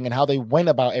everything and how they went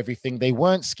about everything. They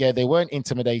weren't scared. They weren't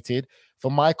intimidated. For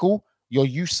Michael, your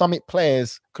Youth Summit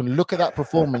players can look at that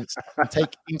performance and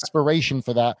take inspiration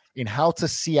for that in how to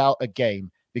see out a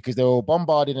game, because they were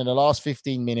bombarded in the last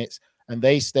 15 minutes and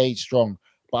they stayed strong.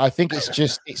 But I think it's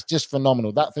just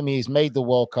phenomenal. That for me has made the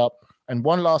World Cup. And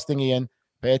one last thing, Ian,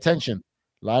 pay attention.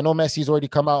 Lionel Messi's already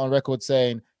come out on record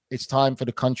saying it's time for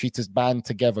the country to band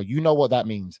together. You know what that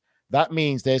means. That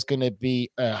means there's going to be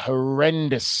a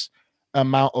horrendous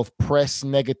amount of press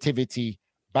negativity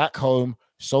back home,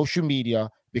 social media,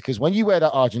 because when you wear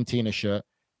that Argentina shirt,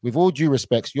 with all due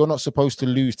respects, you're not supposed to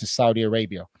lose to Saudi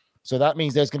Arabia. So that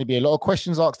means there's going to be a lot of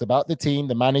questions asked about the team,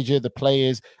 the manager, the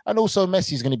players, and also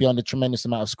Messi's going to be under tremendous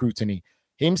amount of scrutiny.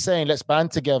 Him saying, let's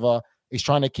band together, is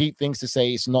trying to keep things to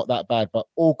say it's not that bad, but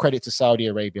all credit to Saudi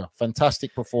Arabia.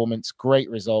 Fantastic performance, great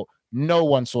result. No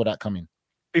one saw that coming.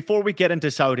 Before we get into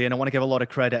Saudi, and I want to give a lot of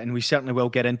credit, and we certainly will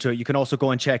get into it, you can also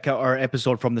go and check out our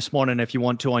episode from this morning if you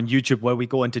want to on YouTube, where we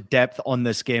go into depth on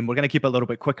this game. We're going to keep it a little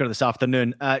bit quicker this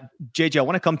afternoon. JJ, I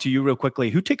want to come to you real quickly.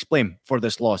 Who takes blame for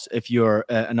this loss if you're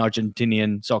an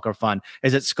Argentinian soccer fan?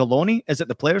 Is it Scaloni? Is it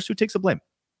the players? Who takes the blame?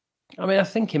 I mean, I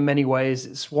think in many ways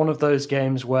it's one of those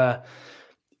games where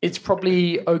it's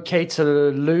probably okay to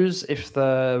lose if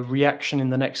the reaction in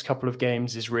the next couple of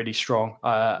games is really strong.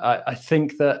 I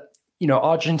think that,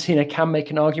 Argentina can make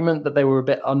an argument that they were a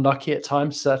bit unlucky at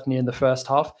times, certainly in the first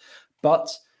half. But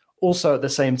also at the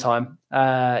same time,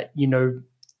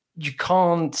 you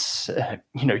can't,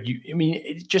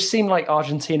 it just seemed like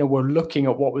Argentina were looking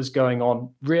at what was going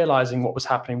on, realizing what was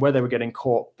happening, where they were getting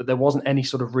caught, but there wasn't any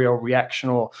sort of real reaction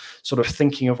or sort of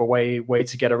thinking of a way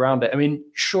to get around it. I mean,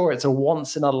 sure, it's a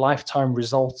once in a lifetime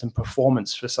result and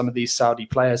performance for some of these Saudi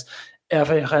players.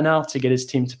 Hervé Renard to get his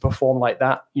team to perform like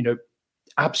that,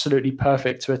 absolutely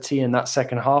perfect to a T in that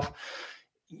second half.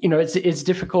 It's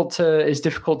difficult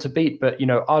to beat, but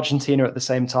Argentina at the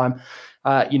same time,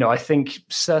 I think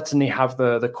certainly have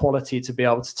the quality to be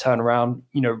able to turn around,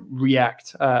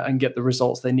 react and get the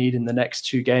results they need in the next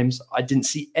two games. I didn't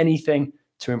see anything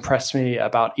to impress me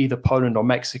about either Poland or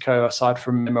Mexico, aside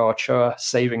from Memo Ochoa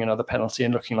saving another penalty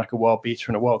and looking like a world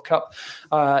beater in a World Cup.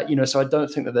 So I don't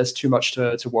think that there's too much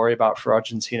to worry about for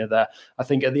Argentina there. I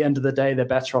think at the end of the day, they're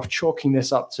better off chalking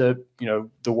this up to,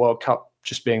 the World Cup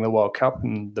just being the World Cup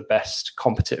and the best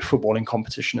footballing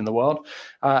competition in the world.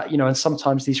 And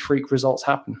sometimes these freak results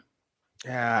happen.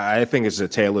 Yeah, I think it's a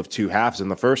tale of two halves. In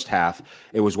the first half,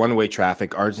 it was one-way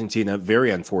traffic. Argentina, very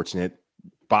unfortunate,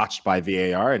 botched by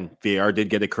VAR, and VAR did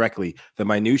get it correctly. The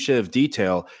minutia of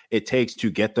detail it takes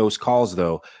to get those calls,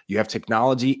 though, you have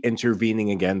technology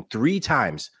intervening again 3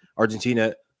 times.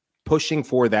 Argentina pushing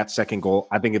for that second goal.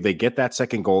 I think if they get that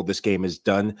second goal, this game is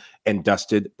done and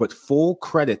dusted. But full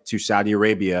credit to Saudi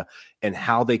Arabia and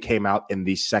how they came out in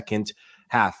the second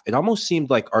half. It almost seemed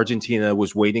like Argentina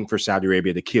was waiting for Saudi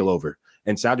Arabia to keel over.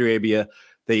 And Saudi Arabia,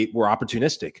 they were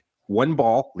opportunistic. One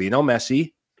ball, Lionel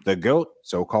Messi, the GOAT,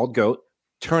 so-called GOAT,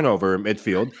 turnover in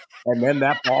midfield, and then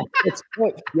that ball.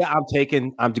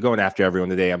 I'm going after everyone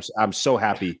today. I'm so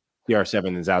happy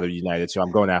CR7 is out of United, so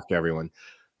I'm going after everyone.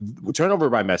 Turnover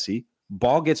by Messi,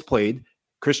 ball gets played.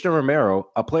 Christian Romero,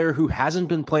 a player who hasn't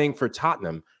been playing for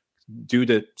Tottenham due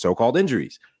to so-called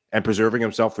injuries and preserving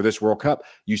himself for this World Cup.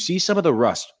 You see some of the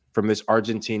rust from this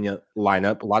Argentina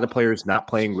lineup. A lot of players not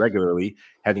playing regularly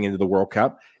heading into the World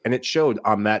Cup. And it showed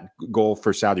on that goal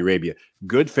for Saudi Arabia.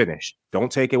 Good finish.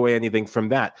 Don't take away anything from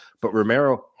that. But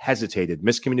Romero hesitated.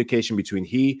 Miscommunication between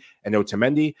he and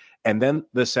Otamendi. And then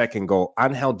the second goal,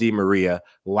 Angel Di Maria,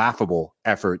 laughable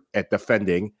effort at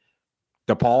defending.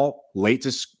 DePaul late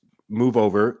to move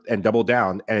over and double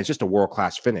down. And it's just a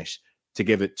world-class finish to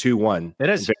give it 2-1. It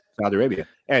is. Saudi Arabia.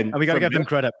 And we got to give them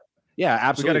credit. Yeah,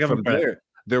 absolutely. From there,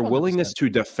 their 100%. Willingness to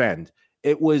defend.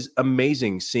 It was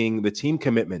amazing seeing the team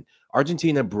commitment.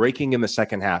 Argentina breaking in the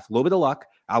second half. A little bit of luck.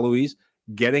 Alois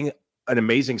getting an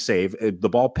amazing save. The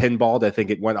ball pinballed. I think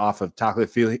it went off of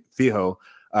Tagliafico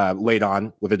late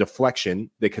on with a deflection.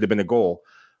 That could have been a goal.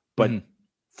 But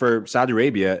for Saudi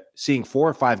Arabia, seeing 4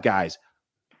 or 5 guys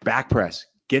back press,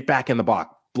 get back in the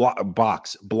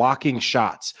box, blocking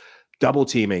shots, double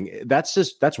teaming. That's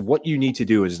what you need to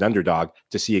do as an underdog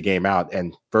to see a game out,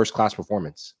 and first class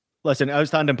performance. Listen,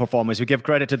 outstanding performance. We give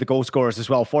credit to the goal scorers as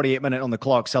well. 48 minutes on the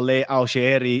clock. Saleh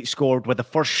Al-Shairi scored with the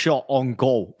first shot on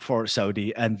goal for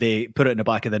Saudi, and they put it in the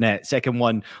back of the net. Second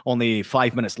one, only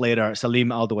 5 minutes later,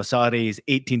 Salim Al-Dawsari's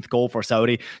 18th goal for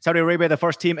Saudi. Saudi Arabia, the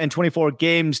first team in 24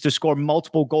 games to score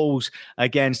multiple goals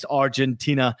against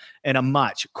Argentina in a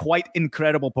match. Quite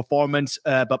incredible performance,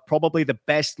 but probably the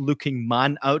best looking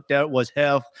man out there was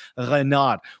Hervé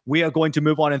Renard. We are going to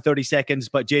move on in 30 seconds,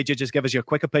 but JJ, just give us your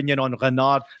quick opinion on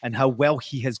Renard and how well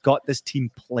he has got this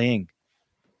team playing.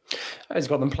 He's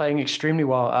got them playing extremely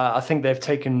well. I think they've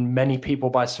taken many people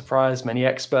by surprise, many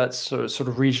experts, sort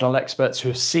of regional experts who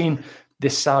have seen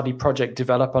this Saudi project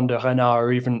develop under Renard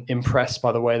are even impressed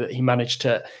by the way that he managed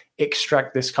to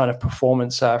extract this kind of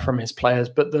performance from his players.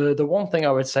 But the one thing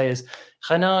I would say is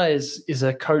Renard is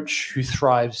a coach who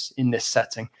thrives in this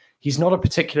setting. He's not a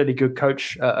particularly good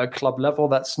coach at club level.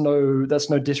 That's no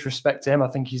disrespect to him. I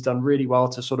think he's done really well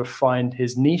to sort of find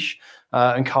his niche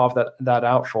and carve that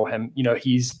out for him. You know,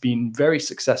 he's been very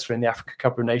successful in the Africa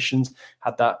Cup of Nations,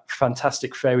 had that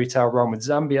fantastic fairy tale run with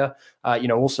Zambia,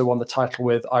 also won the title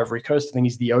with Ivory Coast. I think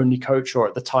he's the only coach, or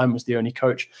at the time was the only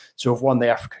coach, to have won the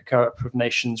Africa Cup of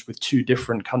Nations with 2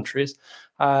 different countries.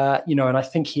 And I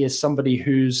think he is somebody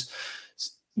whose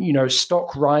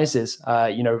stock rises,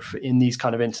 in these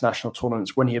kind of international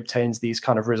tournaments when he obtains these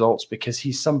kind of results, because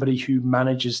he's somebody who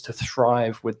manages to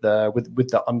thrive with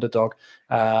the underdog.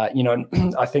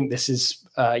 And I think this is,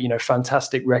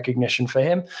 fantastic recognition for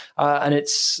him. And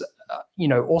it's,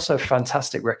 also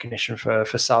fantastic recognition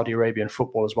for Saudi Arabian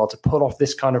football as well, to pull off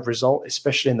this kind of result,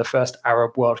 especially in the first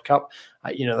Arab World Cup.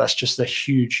 That's just a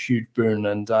huge, huge boon.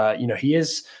 And, he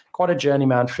is quite a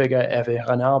journeyman figure, Hervé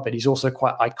Renard, but he's also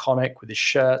quite iconic with his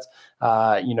shirt.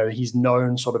 He's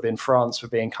known sort of in France for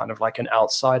being kind of like an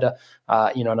outsider,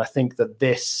 and I think that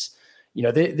this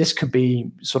could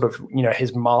be sort of,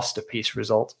 his masterpiece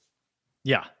result.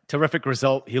 Yeah, terrific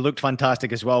result. He looked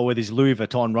fantastic as well with his Louis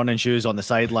Vuitton running shoes on the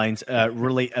sidelines.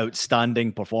 Really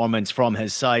outstanding performance from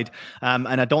his side. And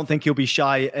I don't think he'll be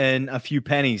shy in a few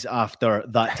pennies after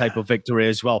that type of victory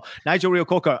as well. Nigel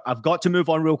Reo-Coker, I've got to move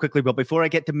on real quickly, but before I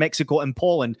get to Mexico and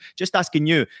Poland, just asking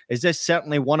you, is this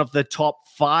certainly one of the top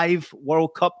 5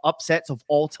 World Cup upsets of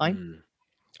all time?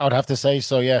 I would have to say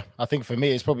so, yeah. I think for me,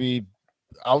 it's probably,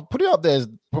 I'll put it up there as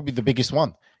probably the biggest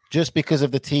one, just because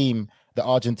of the team that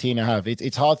Argentina have.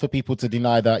 It's hard for people to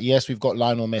deny that. Yes, we've got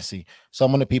Lionel Messi.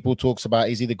 Someone that people talks about,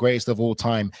 is he the greatest of all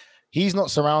time? He's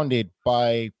not surrounded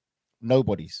by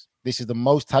nobodies. This is the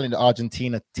most talented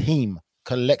Argentina team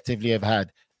collectively have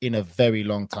had in a very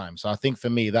long time. So I think for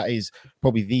me, that is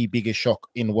probably the biggest shock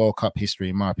in World Cup history,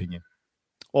 in my opinion.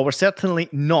 Well, we're certainly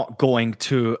not going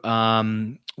to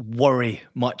worry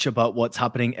much about what's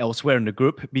happening elsewhere in the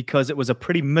group, because it was a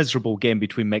pretty miserable game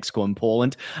between Mexico and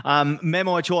Poland.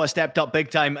 Memo Ochoa stepped up big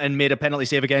time and made a penalty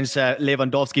save against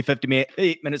Lewandowski,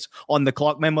 58 minutes on the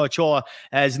clock. Memo Ochoa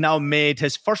has now made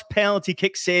his first penalty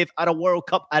kick save at a World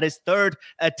Cup at his 3rd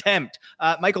attempt.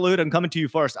 Michael Lahoud, I'm coming to you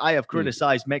first. I have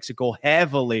criticized Mexico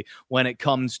heavily when it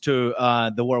comes to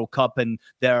the World Cup and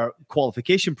their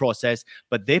qualification process,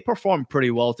 but they performed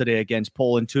pretty well today against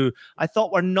Poland too. I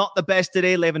thought we're not the best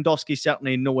today. Lewandowski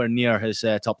certainly nowhere near his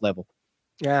top level.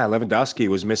 Yeah, Lewandowski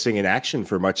was missing in action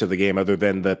for much of the game, other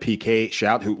than the PK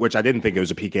shout, which I didn't think it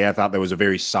was a PK. I thought that was a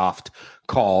very soft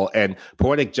call. And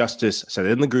Poetic Justice said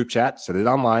it in the group chat, said it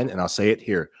online, and I'll say it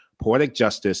here. Poetic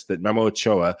Justice that Memo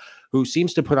Ochoa, who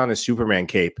seems to put on his Superman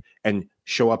cape and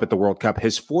show up at the World Cup,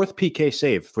 his 4th PK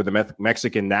save for the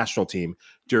Mexican national team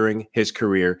during his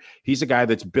career. He's a guy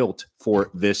that's built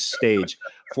for this stage.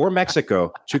 For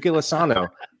Mexico, Chucky Lozano.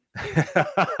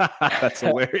 That's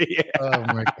hilarious. Oh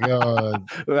my God.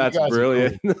 That's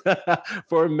brilliant.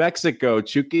 For Mexico,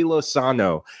 Chucky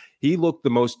Lozano. he looked the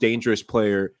most dangerous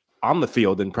player on the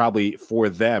field and probably for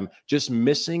them, just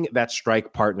missing that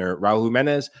strike partner. Raul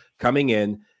Jimenez coming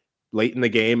in late in the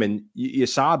game, and you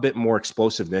saw a bit more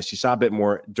explosiveness. You saw a bit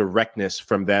more directness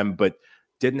from them, but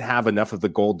didn't have enough of the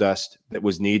goal dust that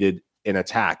was needed in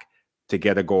attack to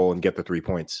get a goal and get the 3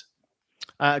 points.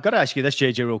 I got to ask you this,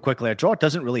 JJ, real quickly. A draw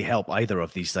doesn't really help either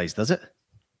of these sides, does it?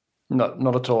 No,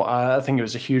 not at all. I think it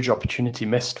was a huge opportunity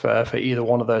missed for either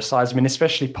one of those sides. I mean,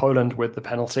 especially Poland with the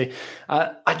penalty.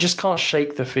 I just can't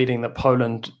shake the feeling that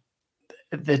Poland,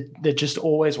 they're just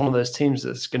always one of those teams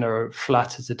that's going to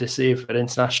flatter to deceive at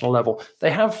international level.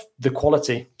 They have the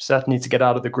quality, certainly, to get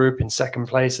out of the group in second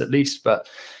place at least. But,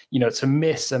 to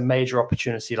miss a major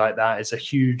opportunity like that is a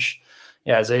huge...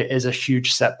 is a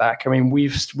huge setback. I mean,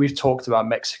 we've talked about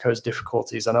Mexico's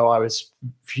difficulties. I know I was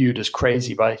viewed as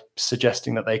crazy by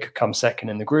suggesting that they could come second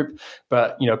in the group,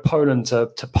 but Poland to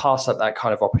pass up that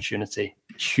kind of opportunity,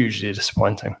 hugely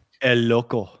disappointing. El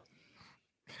loco.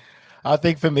 I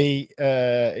think for me,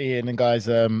 Ian and guys,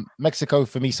 Mexico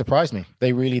for me surprised me.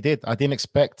 They really did. I didn't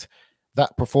expect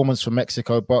that performance from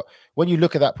Mexico, but when you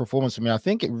look at that performance for me, I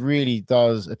think it really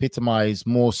does epitomize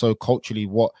more so culturally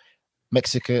what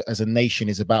Mexico as a nation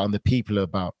is about and the people are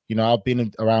about. I've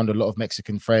been around a lot of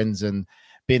Mexican friends and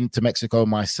been to Mexico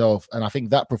myself, and I think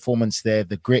that performance there,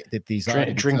 the grit, the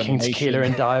desire, drinking tequila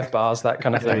in dive bars, that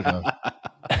kind of thing.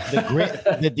 The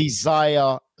grit, the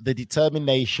desire, the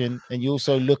determination, and you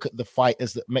also look at the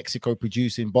fighters that Mexico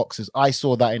produce in boxers. I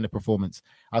saw that in the performance.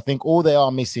 I think all they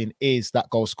are missing is that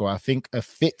goal scorer. I think a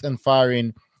fit and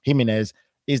firing Jimenez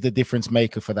is the difference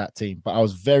maker for that team. But I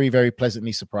was very, very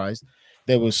pleasantly surprised.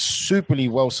 They were superly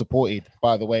well supported,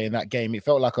 by the way, in that game. It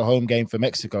felt like a home game for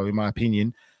Mexico, in my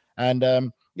opinion. And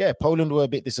Poland were a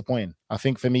bit disappointing. I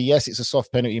think for me, yes, it's a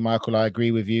soft penalty, Michael. I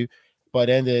agree with you. But at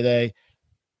the end of the day,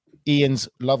 Ian's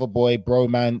lover boy,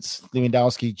 bromance,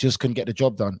 Lewandowski just couldn't get the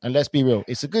job done. And let's be real,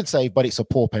 it's a good save, but it's a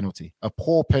poor penalty. A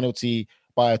poor penalty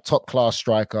by a top-class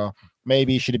striker.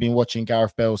 Maybe he should have been watching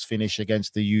Gareth Bale's finish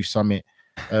against the U Summit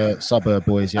suburb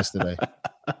boys yesterday.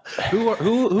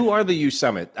 Who are the U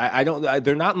Summit? I don't.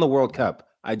 They're not in the World Cup.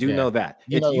 I do know that.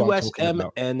 It's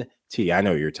USMNT. I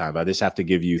know you're talking about. I just have to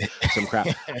give you some crap.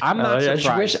 I'm not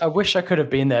surprised. I wish I could have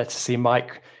been there to see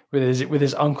Mike with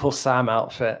his Uncle Sam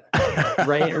outfit,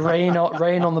 rain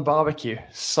on the barbecue,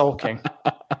 sulking.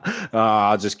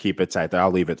 I'll just keep it tight there.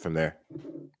 I'll leave it from there.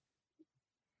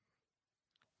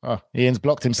 Oh, Ian's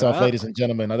blocked himself, ladies and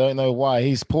gentlemen. I don't know why.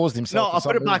 He's paused himself. No, I'll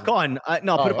put it back on. Put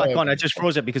it back on. I just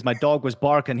froze it because my dog was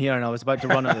barking here and I was about to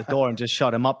run out the door and just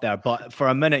shut him up there. But for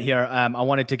a minute here, I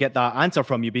wanted to get that answer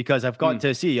from you because I've got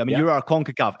to see. I mean, you are a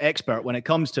CONCACAF expert when it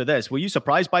comes to this. Were you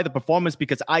surprised by the performance?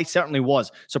 Because I certainly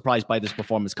was surprised by this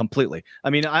performance completely. I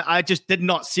mean, I just did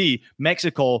not see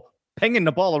Mexico pinging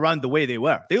the ball around the way they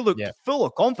were. They looked full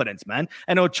of confidence, man.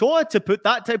 And Ochoa, to put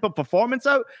that type of performance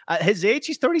out at his age,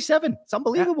 he's 37. It's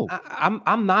unbelievable.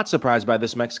 I'm not surprised by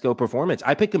this Mexico performance.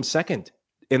 I picked him second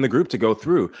in the group to go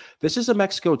through. This is a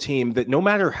Mexico team that no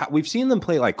matter how, we've seen them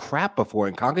play like crap before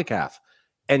in CONCACAF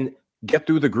and get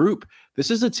through the group. This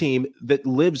is a team that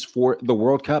lives for the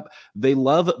World Cup. They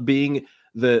love being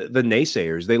the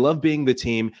naysayers. They love being the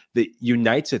team that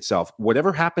unites itself.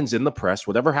 Whatever happens in the press,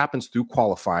 whatever happens through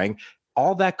qualifying,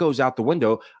 all that goes out the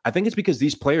window. I think it's because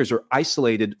these players are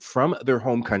isolated from their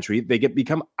home country. They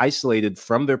become isolated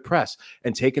from their press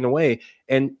and taken away.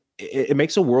 And it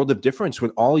makes a world of difference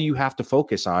when all you have to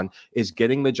focus on is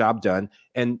getting the job done.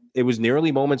 And it was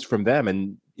nearly moments from them.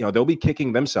 And they'll be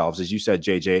kicking themselves, as you said,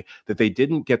 JJ, that they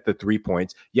didn't get the 3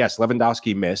 points. Yes,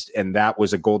 Lewandowski missed, and that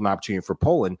was a golden opportunity for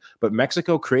Poland, but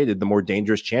Mexico created the more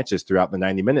dangerous chances throughout the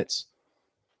 90 minutes.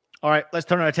 All right, let's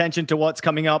turn our attention to what's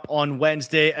coming up on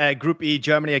Wednesday. Group E,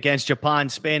 Germany against Japan,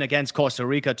 Spain against Costa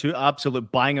Rica, two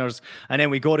absolute bangers. And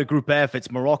then we go to Group F. It's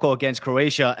Morocco against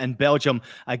Croatia and Belgium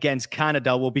against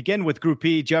Canada. We'll begin with Group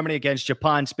E, Germany against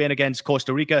Japan, Spain against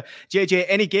Costa Rica. JJ,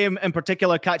 any game in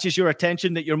particular catches your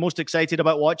attention that you're most excited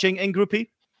about watching in Group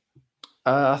E?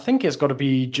 I think it's got to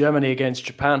be Germany against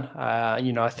Japan.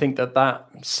 I think that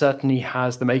certainly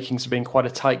has the makings of being quite a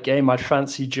tight game. I'd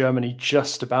fancy Germany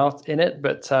just about in it,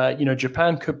 but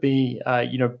Japan could be,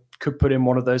 could put in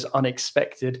one of those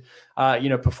unexpected,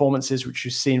 performances which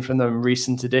you've seen from them in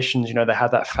recent editions. They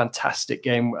had that fantastic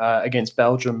game against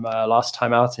Belgium last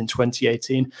time out in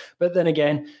 2018. But then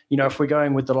again, if we're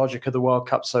going with the logic of the World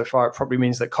Cup so far, it probably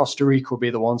means that Costa Rica will be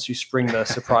the ones who spring the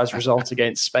surprise result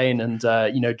against Spain, and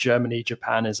Germany,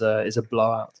 Japan is a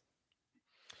blowout.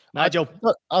 Nigel,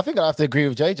 I think I have to agree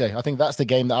with JJ. I think that's the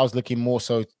game that I was looking more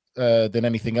so than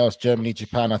anything else. Germany,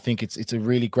 Japan. I think it's a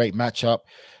really great matchup.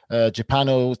 Japan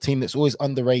are a team that's always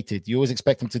underrated. You always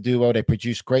expect them to do well. They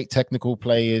produce great technical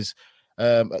players.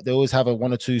 They always have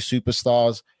one or two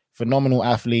superstars, phenomenal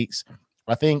athletes.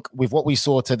 I think with what we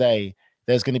saw today,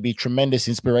 there's going to be tremendous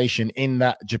inspiration in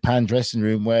that Japan dressing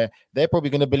room where they're probably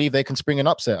going to believe they can spring an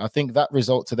upset. I think that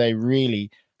result today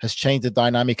really has changed the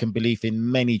dynamic and belief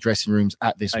in many dressing rooms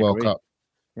at this World Cup.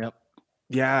 Yep.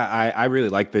 Yeah, I really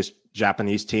like this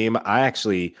Japanese team. I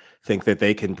actually think that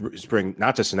they can spring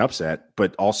not just an upset,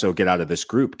 but also get out of this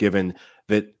group, given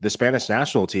that the Spanish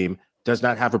national team does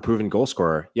not have a proven goal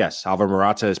scorer. Yes, Alvaro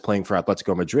Morata is playing for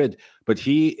Atletico Madrid, but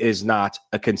he is not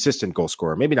a consistent goal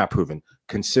scorer. Maybe not proven,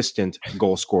 consistent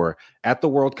goal scorer. At the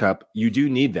World Cup, you do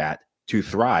need that to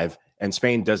thrive, and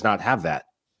Spain does not have that.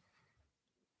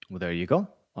 Well, there you go.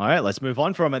 All right, let's move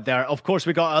on from it there. Of course,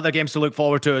 we got other games to look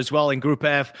forward to as well in Group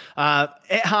F.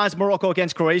 It has Morocco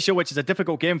against Croatia, which is a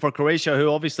difficult game for Croatia, who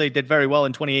obviously did very well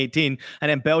in 2018. And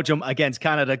then Belgium against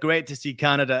Canada. Great to see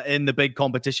Canada in the big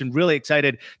competition. Really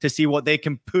excited to see what they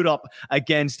can put up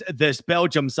against this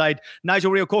Belgium side. Nigel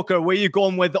Reo-Coker, where are you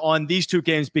going with on these two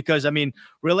games? Because, I mean,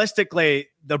 realistically,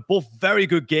 they're both very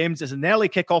good games. It's an early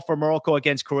kickoff for Morocco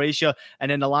against Croatia. And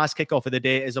then the last kickoff of the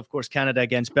day is, of course, Canada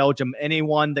against Belgium.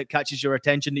 Anyone that catches your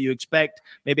attention that you expect,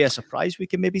 maybe a surprise we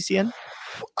can maybe see in?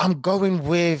 I'm going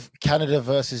with Canada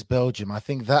versus Belgium. I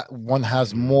think that one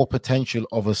has more potential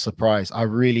of a surprise. I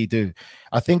really do.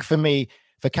 I think for me,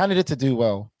 for Canada to do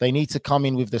well, they need to come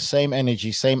in with the same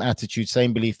energy, same attitude,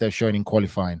 same belief they've shown in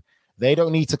qualifying. They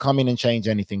don't need to come in and change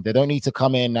anything. They don't need to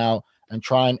come in now and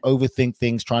try and overthink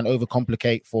things, try and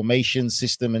overcomplicate formation,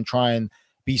 system, and try and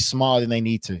be smarter than they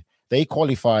need to. They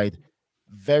qualified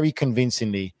very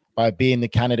convincingly by being the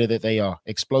Canada that they are.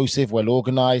 Explosive,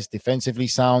 well-organized, defensively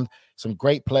sound, some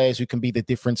great players who can be the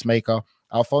difference maker.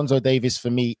 Alphonso Davies, for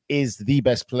me, is the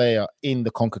best player in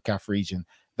the CONCACAF region.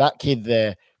 That kid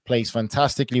there plays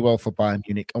fantastically well for Bayern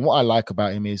Munich. And what I like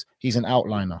about him is he's an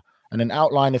outliner. And an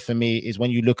outliner for me is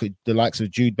when you look at the likes of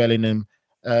Jude Bellingham,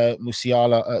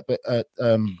 Musiala at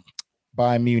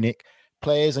Bayern Munich,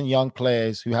 players and young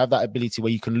players who have that ability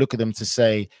where you can look at them to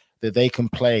say that they can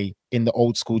play in the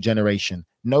old school generation.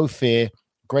 No fear,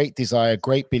 great desire,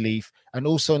 great belief, and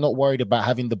also not worried about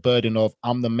having the burden of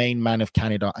I'm the main man of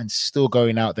Canada and still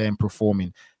going out there and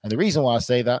performing. And the reason why I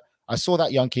say that, I saw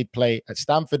that young kid play at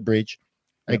Stamford Bridge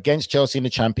against Chelsea in the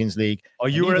Champions League. Oh,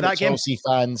 you were at that game? Chelsea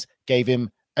fans gave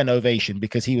him an ovation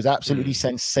because he was absolutely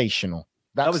sensational.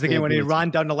 That was the game when he ran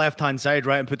down the left-hand side,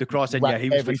 right, and put the cross in. Yeah, he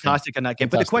was fantastic in that game.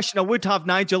 Fantastic. But the question I would have,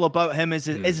 Nigel, about him is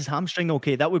his hamstring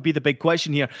okay? That would be the big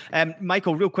question here.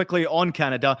 Michael, real quickly on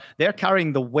Canada, they're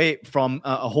carrying the weight from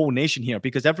a whole nation here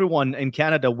because everyone in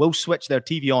Canada will switch their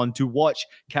TV on to watch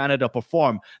Canada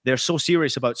perform. They're so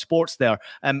serious about sports there.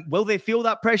 Will they feel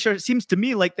that pressure? It seems to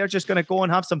me like they're just going to go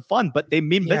and have some fun, but they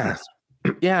mean business.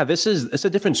 Yeah, it's a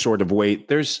different sort of weight.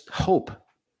 There's hope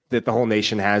that the whole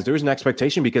nation has. There's an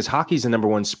expectation because hockey's the number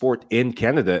one sport in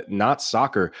Canada, not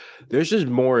soccer. There's just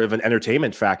more of an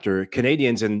entertainment factor.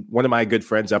 Canadians, and one of my good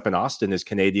friends up in Austin is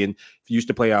Canadian. He used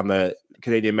to play on the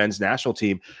Canadian men's national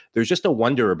team. There's just a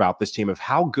wonder about this team of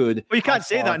how good. Well, you can't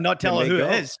say that and not tell who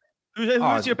it is.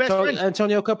 Who's your best friend?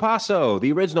 Antonio Capasso,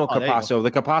 the original Capasso,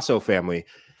 the Capasso family.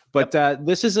 But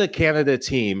this is a Canada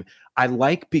team I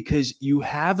like because you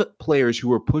have players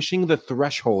who are pushing the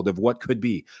threshold of what could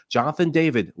be. Jonathan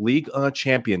David, Ligue 1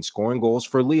 champion, scoring goals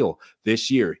for Lille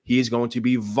this year. He is going to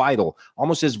be vital,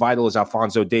 almost as vital as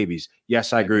Alphonso Davies.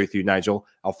 Yes, I agree with you, Nigel.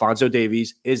 Alphonso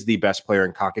Davies is the best player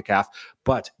in CONCACAF,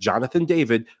 but Jonathan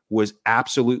David was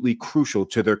absolutely crucial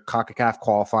to their CONCACAF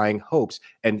qualifying hopes.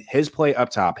 And his play up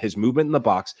top, his movement in the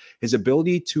box, his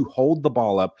ability to hold the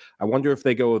ball up. I wonder if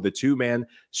they go with the two-man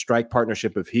strike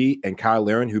partnership of he and Kyle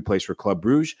Larin, who plays for Club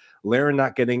Brugge. Larin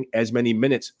not getting as many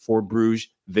minutes for Bruges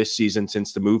this season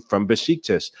since the move from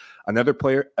Besiktas. Another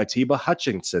player, Atiba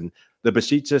Hutchinson, the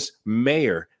Besiktas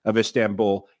mayor of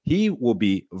Istanbul, he will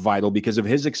be vital because of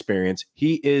his experience.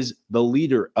 He is the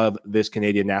leader of this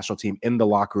Canadian national team in the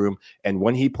locker room. And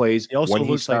when he plays, he also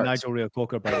looks like Nigel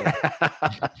Reo-Coker, by the way.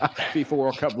 FIFA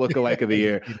World Cup lookalike of the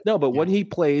year. No, but when he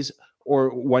plays, or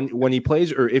when he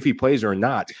plays, or if he plays or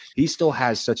not, he still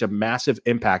has such a massive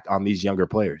impact on these younger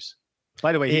players.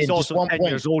 By the way, he's also 10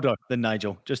 years older than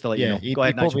Nigel, just to let you know. Go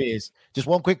ahead, Nigel. Probably is. Just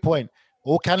one quick point.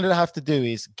 All Canada have to do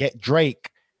is get Drake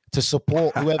to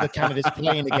support whoever Canada's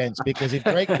playing against, because if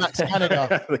Drake backs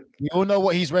Canada, we all know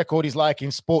what his record is like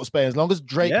in sports betting. As long as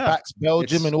Drake backs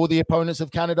Belgium and all the opponents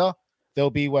of Canada, they'll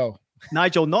be well.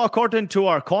 Nigel, not according to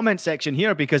our comment section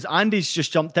here, because Andy's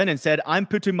just jumped in and said, I'm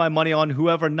putting my money on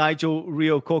whoever Nigel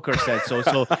Reo-Coker said so.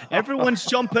 So everyone's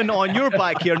jumping on your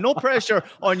back here. No pressure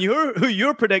on who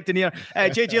you're predicting here.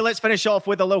 JJ, let's finish off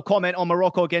with a little comment on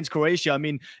Morocco against Croatia. I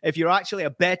mean, if you're actually a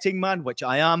betting man, which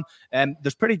I am,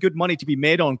 there's pretty good money to be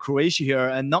made on Croatia here,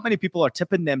 and not many people are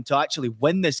tipping them to actually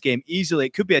win this game easily.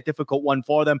 It could be a difficult one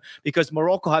for them because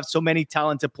Morocco have so many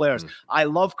talented players. I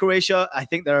love Croatia. I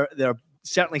think they're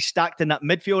certainly stacked in that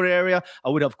midfield area. I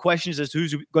would have questions as to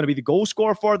who's going to be the goal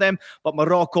scorer for them, but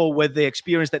Morocco, with the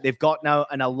experience that they've got now,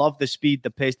 and I love the speed, the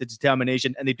pace, the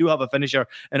determination, and they do have a finisher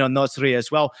in Al-Nasri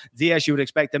as well. Ziyech, you would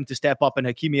expect them to step up, and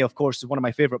Hakimi, of course, is one of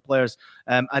my favorite players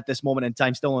at this moment in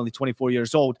time, still only 24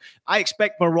 years old. I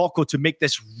expect Morocco to make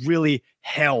this really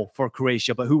hell for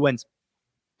Croatia, but who wins?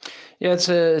 Yeah, it's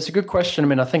a good question. I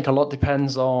mean, I think a lot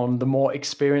depends on the more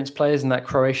experienced players in that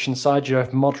Croatian side. You know, if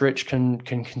Modric can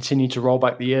continue to roll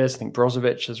back the years, I think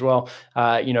Brozovic as well.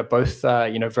 Both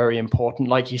very important.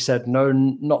 Like you said,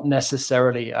 not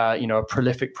necessarily a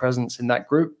prolific presence in that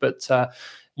group, but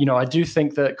I do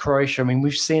think that Croatia, I mean,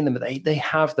 we've seen them, they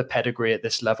have the pedigree at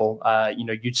this level.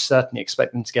 You'd certainly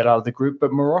expect them to get out of the group,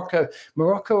 but Morocco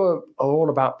are all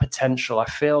about potential. I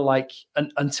feel like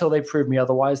until they prove me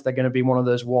otherwise, they're going to be one of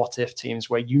those what-if teams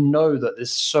where that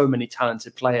there's so many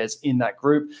talented players in that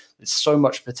group. There's so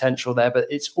much potential there, but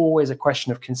it's always a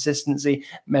question of consistency,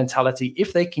 mentality.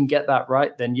 If they can get that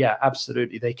right, then yeah,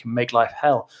 absolutely, they can make life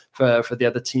hell for the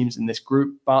other teams in this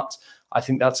group. But I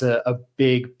think that's a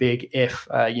big if,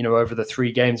 over the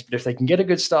 3 games. But if they can get a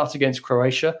good start against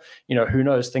Croatia, who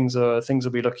knows? Things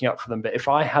will be looking up for them. But if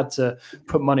I had to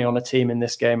put money on a team in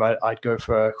this game, I'd go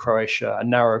for Croatia, a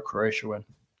narrow Croatia win.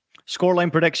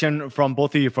 Scoreline prediction from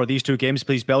both of you for these 2 games,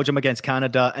 please. Belgium against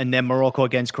Canada and then Morocco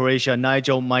against Croatia.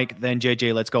 Nigel, Mike, then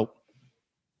JJ. Let's go.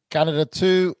 Canada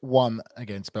 2-1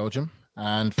 against Belgium.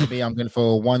 And for me, I'm going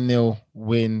for a 1-0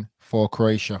 win for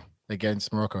Croatia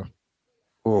against Morocco.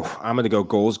 Oh, I'm going to go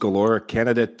goals galore.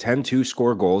 Canada tend to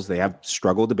score goals. They have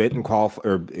struggled a bit in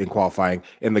qualifying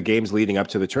in the games leading up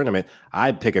to the tournament.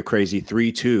 I'd pick a crazy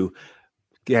 3-2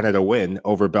 Canada win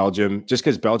over Belgium, just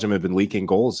because Belgium have been leaking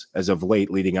goals as of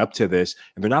late leading up to this,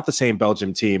 and they're not the same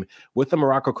Belgium team. With the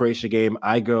Morocco-Croatia game,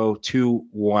 I go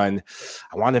 2-1.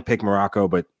 I want to pick Morocco,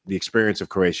 but the experience of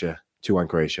Croatia, 2-1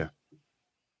 Croatia.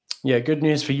 Yeah, good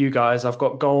news for you guys. I've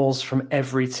got goals from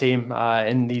every team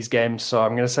in these games. So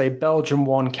I'm going to say Belgium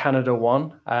 1, Canada 1,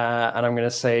 and I'm going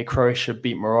to say Croatia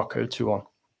beat Morocco 2-1.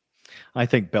 I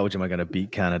think Belgium are going to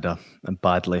beat Canada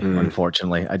badly,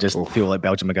 unfortunately. I just feel like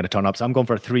Belgium are going to turn up. So I'm going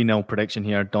for a 3-0 prediction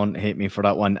here. Don't hate me for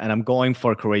that one. And I'm going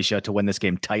for Croatia to win this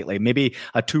game tightly. Maybe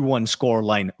a 2-1 score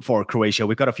line for Croatia.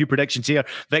 We've got a few predictions here.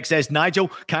 Vic says, Nigel,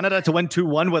 Canada to win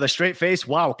 2-1 with a straight face.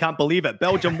 Wow, can't believe it.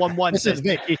 Belgium 1-1. Says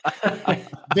Vic.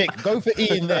 Vic, go for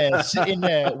Ian there, sitting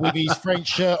there with his French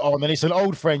shirt on. And it's an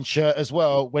old French shirt as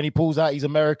well. When he pulls out his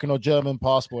American or German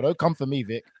passport. Don't come for me,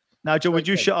 Vic. Now, Joe, would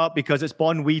you shut up because it's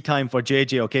Bon Wee time for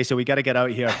JJ, okay? So we got to get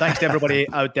out here. Thanks to everybody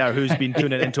out there who's been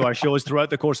tuning into our shows throughout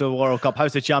the course of the World Cup.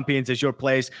 House of Champions is your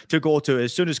place to go to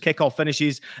as soon as kickoff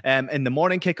finishes, in the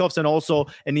morning kickoffs and also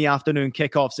in the afternoon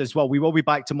kickoffs as well. We will be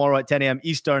back tomorrow at 10 a.m.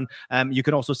 Eastern. You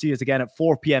can also see us again at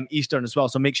 4 p.m. Eastern as well.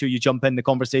 So make sure you jump in the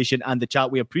conversation and the chat.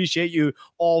 We appreciate you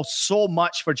all so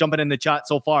much for jumping in the chat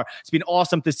so far. It's been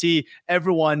awesome to see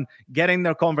everyone getting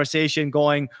their conversation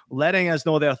going, letting us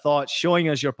know their thoughts, showing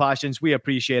us your passions. We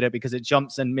appreciate it because it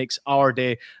jumps and makes our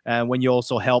day when you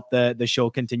also help the show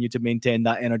continue to maintain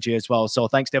that energy as well. So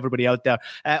thanks to everybody out there.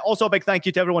 Also, a big thank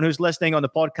you to everyone who's listening on the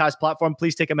podcast platform.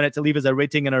 Please take a minute to leave us a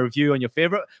rating and a review on your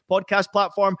favorite podcast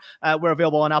platform. We're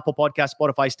available on Apple Podcasts,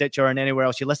 Spotify, Stitcher, and anywhere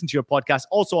else you listen to your podcast.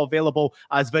 Also available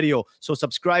as video. So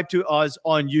subscribe to us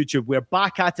on YouTube. We're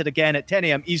back at it again at 10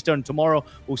 a.m. Eastern tomorrow.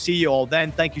 We'll see you all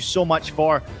then. Thank you so much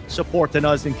for supporting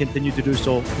us and continue to do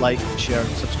so. Like, share,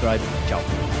 subscribe.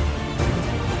 Ciao.